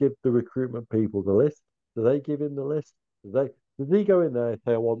ultimately give the recruitment people the list? Do they give him the list? Does he go in there and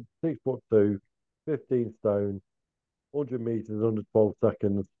say, I want 6'2", 15 stone, 100 meters under 12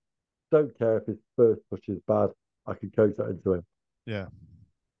 seconds. Don't care if his first push is bad. I can coach that into him. Yeah.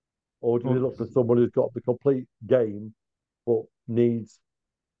 Or do we look for someone who's got the complete game but needs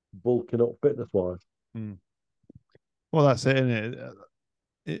bulking up fitness wise? Well, that's it, isn't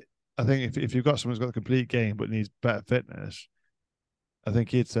it? I think if you've got someone who's got the complete game but needs better fitness, I think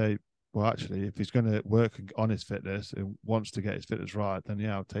he'd say, well, actually, if he's going to work on his fitness and wants to get his fitness right, then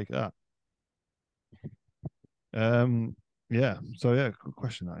yeah, I'll take that. Yeah. So yeah, good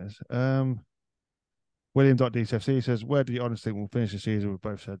question that is. William.dcfc says, where do you honestly think we'll finish the season? We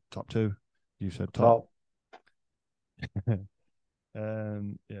both said top two. You said top. Yeah,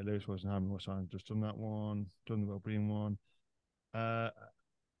 Lewis wasn't having what sign. Just done that one. Done the well-being one.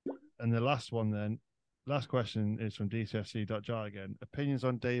 And the last one then. Last question is from DCFC.jar again. Opinions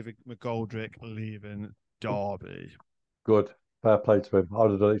on David McGoldrick leaving Derby. Good. Fair play to him. I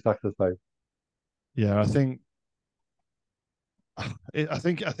would have done exactly the same. Yeah, I think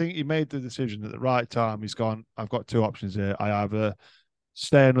he made the decision at the right time. He's gone, I've got two options here. I either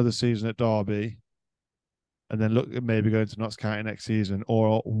stay another season at Derby and then look at maybe going to Notts County next season,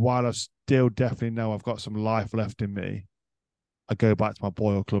 or while I still definitely know I've got some life left in me, I go back to my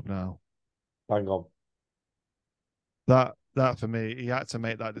Boyle club now. Bang on. That for me, he had to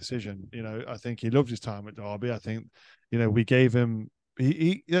make that decision. I think he loved his time at Derby. I think, we gave him.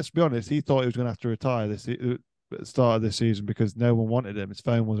 He let's be honest, he thought he was going to have to retire at the start of this season because no one wanted him. His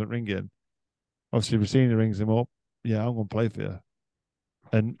phone wasn't ringing. Obviously, Rossini rings him up. Yeah, I'm going to play for you.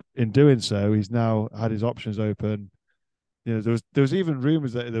 And in doing so, he's now had his options open. There was even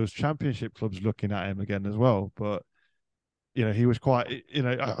rumours that there was Championship clubs looking at him again as well. But he was quite.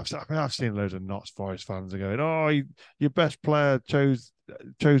 I've seen loads of Notts Forest fans are going, "Oh, your best player chose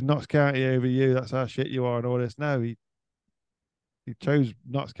Notts County over you. That's how shit you are," and all this. No, he chose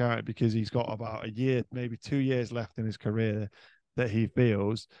Notts County because he's got about a year, maybe 2 years left in his career that he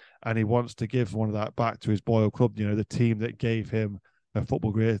feels, and he wants to give one of that back to his Boyle club. The team that gave him a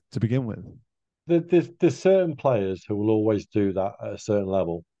football career to begin with. There's certain players who will always do that at a certain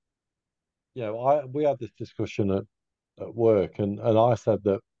level. We had this discussion at work, and I said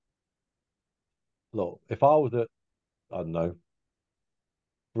that, look, if I was at, I don't know,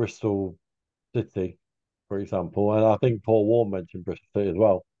 Bristol City, for example, and I think Paul Warren mentioned Bristol City as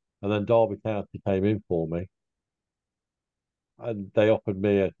well, and then Derby County came in for me, and they offered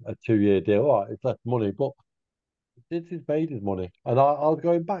me a 2-year deal. All right, it's less money, but he's made his money, and I was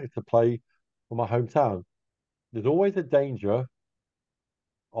going back to play for my hometown. There's always a danger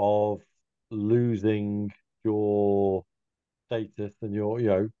of losing your status and your.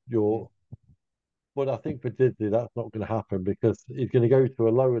 But I think for Disney that's not going to happen because he's going to go to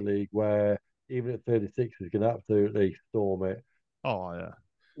a lower league where even at 36 he's going to absolutely storm it. Oh yeah,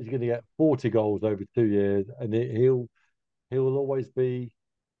 he's going to get 40 goals over 2 years, and he'll always be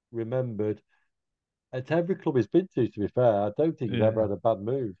remembered. At every club he's been to be fair, I don't think he's ever had a bad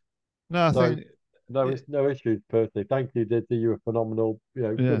move. No, I think no issues personally. Thank you, Did. You were phenomenal.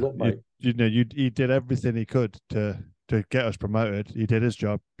 Good Yeah, luck, mate. he did everything he could to get us promoted. He did his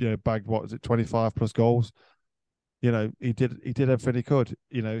job. Bagged what was it, 25 plus goals. He did everything he could.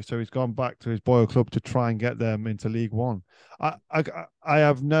 So he's gone back to his Boyle club to try and get them into League One. I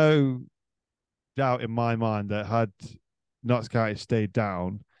have no doubt in my mind that had Notts County stayed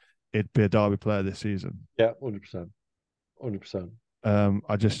down, it'd be a Derby player this season. Yeah, 100%, 100%.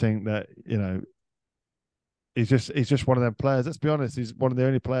 I just think that he's just one of them players. Let's be honest, he's one of the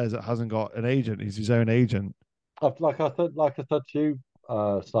only players that hasn't got an agent. He's his own agent. Like I said to you,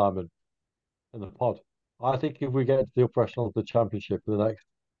 Simon, in the pod, I think if we get to the upper echelons of the Championship for the next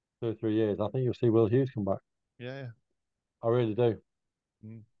 2 or 3 years, I think you'll see Will Hughes come back. Yeah. I really do.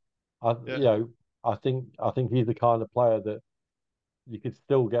 Mm. I think he's the kind of player that you could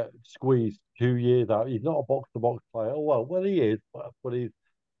still get squeezed 2 years out. He's not a box to box player. Well, he is, but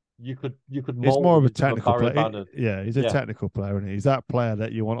you could He's mold more him of a into technical Barry player. Bannon. Yeah, he's a technical player, and he's that player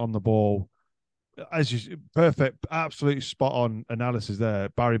that you want on the ball. Perfect, absolute spot on analysis there.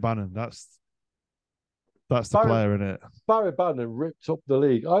 Barry Bannon, that's the player in it. Barry Bannon ripped up the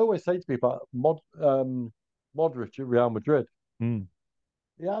league. I always say to people, Modric at Real Madrid. Mm.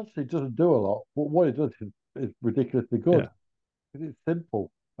 He actually doesn't do a lot, but what he does is ridiculously good. Because it's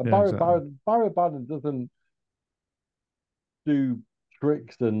simple. And Barry Bannon doesn't do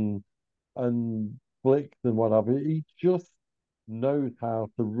tricks and flicks and whatever. He just knows how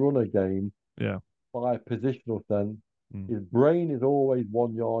to run a game by positional sense. His brain is always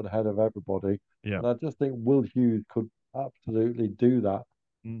 1 yard ahead of everybody. Yeah. And I just think Will Hughes could absolutely do that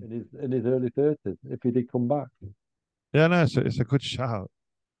in his early 30s if he did come back. Yeah, no, it's a good shout.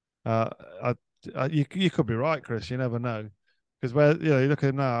 You could be right, Chris. You never know. Because you look at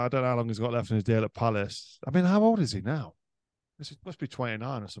him now, I don't know how long he's got left in his deal at Palace. I mean, how old is he now? This must be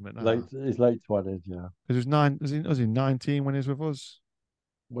 29 or something now. His late 20s, yeah. Because was he 19 when he was with us?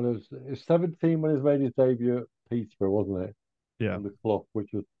 Well, it was 17 when he made his debut at Peterborough, wasn't it? Yeah. On the clock,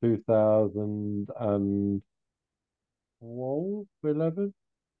 which was 2012, 11,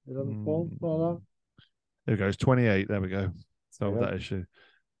 12, like that. There we go. He's 28. There we go. Solve that issue.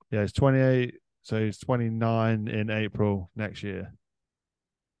 Yeah, he's 28. So he's 29 in April next year.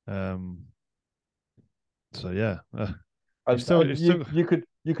 So yeah. You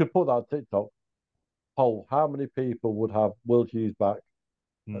could put that on TikTok poll. How many people would have Will Hughes back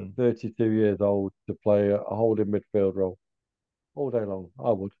at 32 years old to play a holding midfield role all day long? I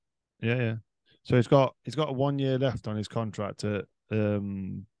would. Yeah. So he's got 1 year left on his contract at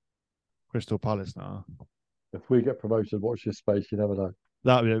Crystal Palace now. If we get promoted, watch this space. You never know.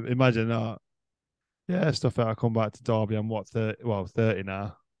 Imagine that. Yeah, stuff that I come back to Derby. I'm 30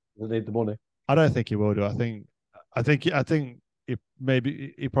 now. They need the money. I don't think he will do. I think he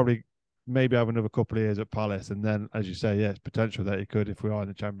probably have another couple of years at Palace, and then, as you say, it's potential that he could if we are in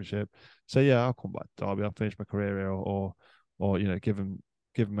the Championship. So yeah, I'll come back to Derby. I'll finish my career here, or give him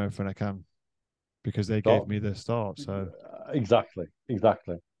everything I can, because they gave me the start. So exactly.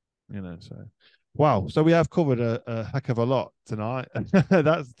 So wow. So we have covered a heck of a lot tonight.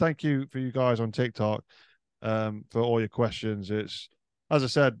 Thank you for you guys on TikTok for all your questions. It's, as I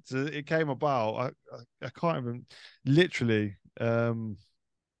said, it came about. I can't even literally.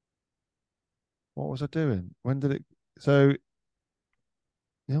 What was I doing? When did it? So,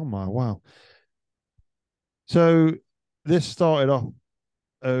 oh my wow. So this started off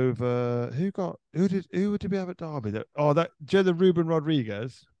over who would we have at Derby? Do you know the Ruben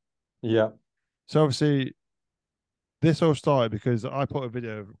Rodriguez? Yeah. So obviously, this all started because I put a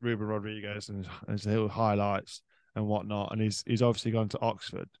video of Ruben Rodriguez and his little highlights and whatnot, and he's obviously gone to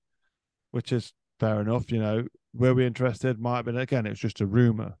Oxford, which is fair enough. Were we interested? Might have been. Again, it was just a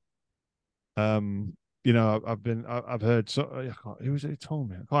rumor. I've heard. Who was it who told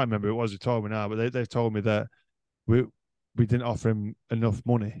me? I can't remember who it was who told me now, but they told me that we didn't offer him enough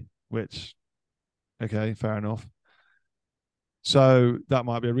money, which, okay, fair enough. So that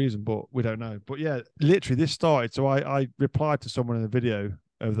might be a reason, but we don't know. But yeah, literally this started. So I replied to someone in the video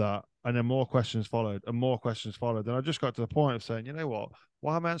of that, and then more questions followed, and more questions followed. And I just got to the point of saying, you know what?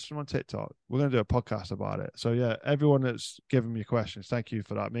 While I'm answering on TikTok, we're going to do a podcast about it. So yeah, everyone that's given me questions, thank you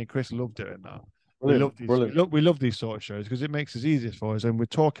for that. Me and Chris love doing that. We love these sort of shows because it makes it easier for us, and we're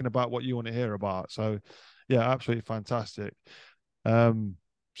talking about what you want to hear about. So yeah, absolutely fantastic. So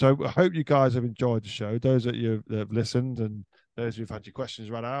I hope you guys have enjoyed the show. Those that have listened and those who've had your questions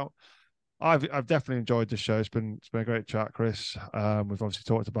read out. I've definitely enjoyed the show. It's been a great chat, Chris. We've obviously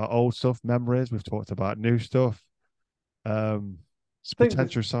talked about old stuff, memories. We've talked about new stuff,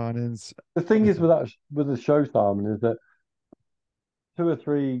 potential signings. The thing is with the show, Simon, is that 2 or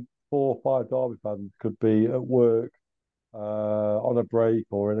 3 4 or 5 Derby fans could be at work, on a break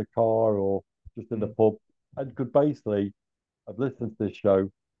or in a car or just in the pub, and could basically have listened to this show,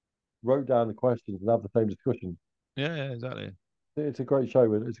 wrote down the questions, and have the same discussion. Yeah, exactly. It's a great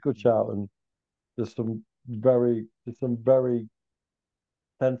show, and it's a good shout, and there's some very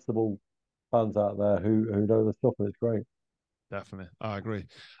sensible fans out there who know the stuff, and it's great. Definitely. I agree.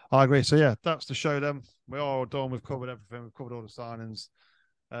 So yeah, that's the show then. We're all done. We've covered everything. We've covered all the signings.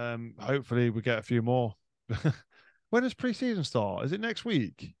 Hopefully we get a few more. When does pre-season start? Is it next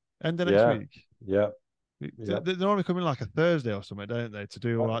week? End of next week? Yeah. They normally come in like a Thursday or something, don't they? To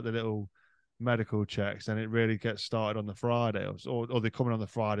do all like the little medical checks, and it really gets started on the Friday, or they come in on the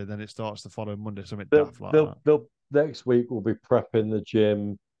Friday, then it starts the following Monday, something daft like that. They'll next week we'll be prepping the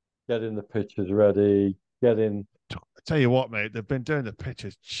gym, getting the pitches ready, getting. I tell you what, mate, they've been doing the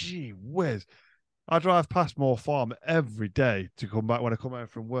pitches. Gee whiz. I drive past Moor Farm every day to come back when I come home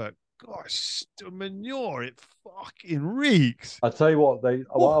from work. Gosh, the manure, it fucking reeks. I tell you what, I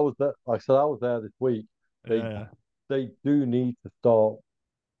was there, like I said, I was there this week. They do need to start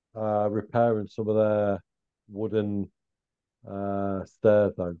repairing some of their wooden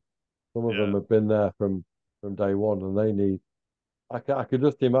stairs though. Some of them have been there from day one, and they need. I could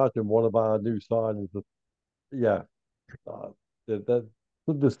just imagine one of our new signings. There's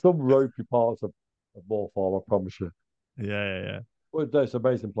some ropey parts of Moor Farm, I promise you. Yeah. Well, it's an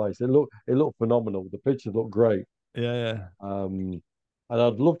amazing place. It looked phenomenal. The pitches look great. Yeah. And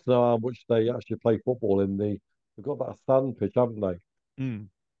I'd love to know how much they actually play football in they've got that sand pitch, haven't they? Mm.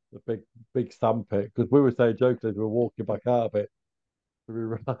 The big sand pit. Because we were saying jokingly, we were walking back out of it. Should we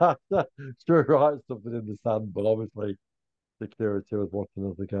write something in the sand? But obviously, security was watching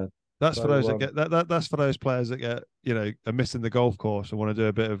us again. That's for those that get that's for those players that get are missing the golf course and want to do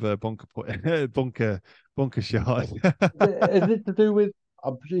a bit of a bunker shot. Is it to do with?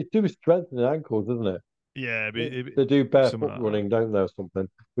 It's to do with strengthening ankles, isn't it? Yeah, they do barefoot running, don't they, or something?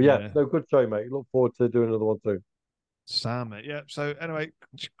 But yeah, no, good show, mate. Look forward to doing another one soon. Sam, mate. Yeah. So anyway,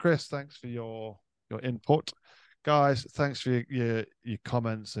 Chris, thanks for your input. Guys, thanks for your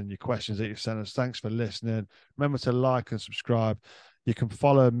comments and your questions that you've sent us. Thanks for listening. Remember to like and subscribe. You can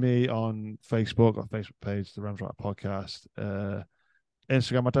follow me on Facebook, our Facebook page, the Rams Right Podcast.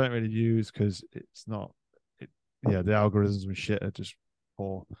 Instagram, I don't really use because it's not, the algorithms and shit are just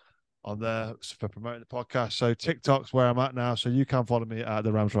poor on there for promoting the podcast. So TikTok's where I'm at now. So you can follow me at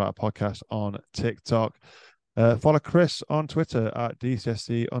the Rams Right Podcast on TikTok. Follow Chris on Twitter at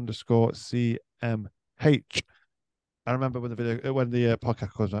DCSC_CMH. And remember when the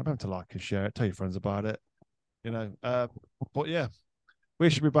podcast comes out, remember to like and share it, tell your friends about it. But yeah. We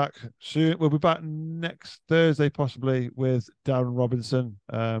should be back soon. We'll be back next Thursday, possibly, with Darren Robinson.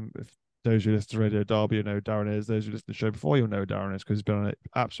 If those who listen to Radio Derby, you know who Darren is. Those who listen to the show before, you'll know who Darren is because he's been on it.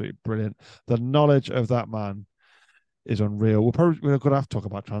 Absolutely brilliant. The knowledge of that man is unreal. We're going to have to talk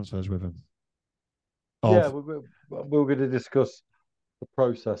about transfers with him. Yeah, we were going to discuss the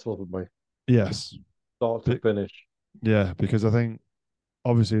process, wasn't we? Yes. Start to finish. Yeah, because I think,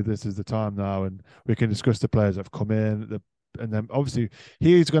 obviously, this is the time now, and we can discuss the players that have come in, and then obviously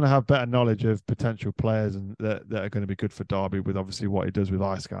he's going to have better knowledge of potential players and that are going to be good for Derby with obviously what he does with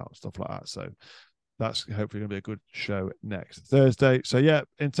iScout and stuff like that. So that's hopefully going to be a good show next Thursday. So yeah,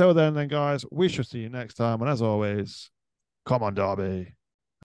 until then guys, we shall see you next time. And as always, come on Derby.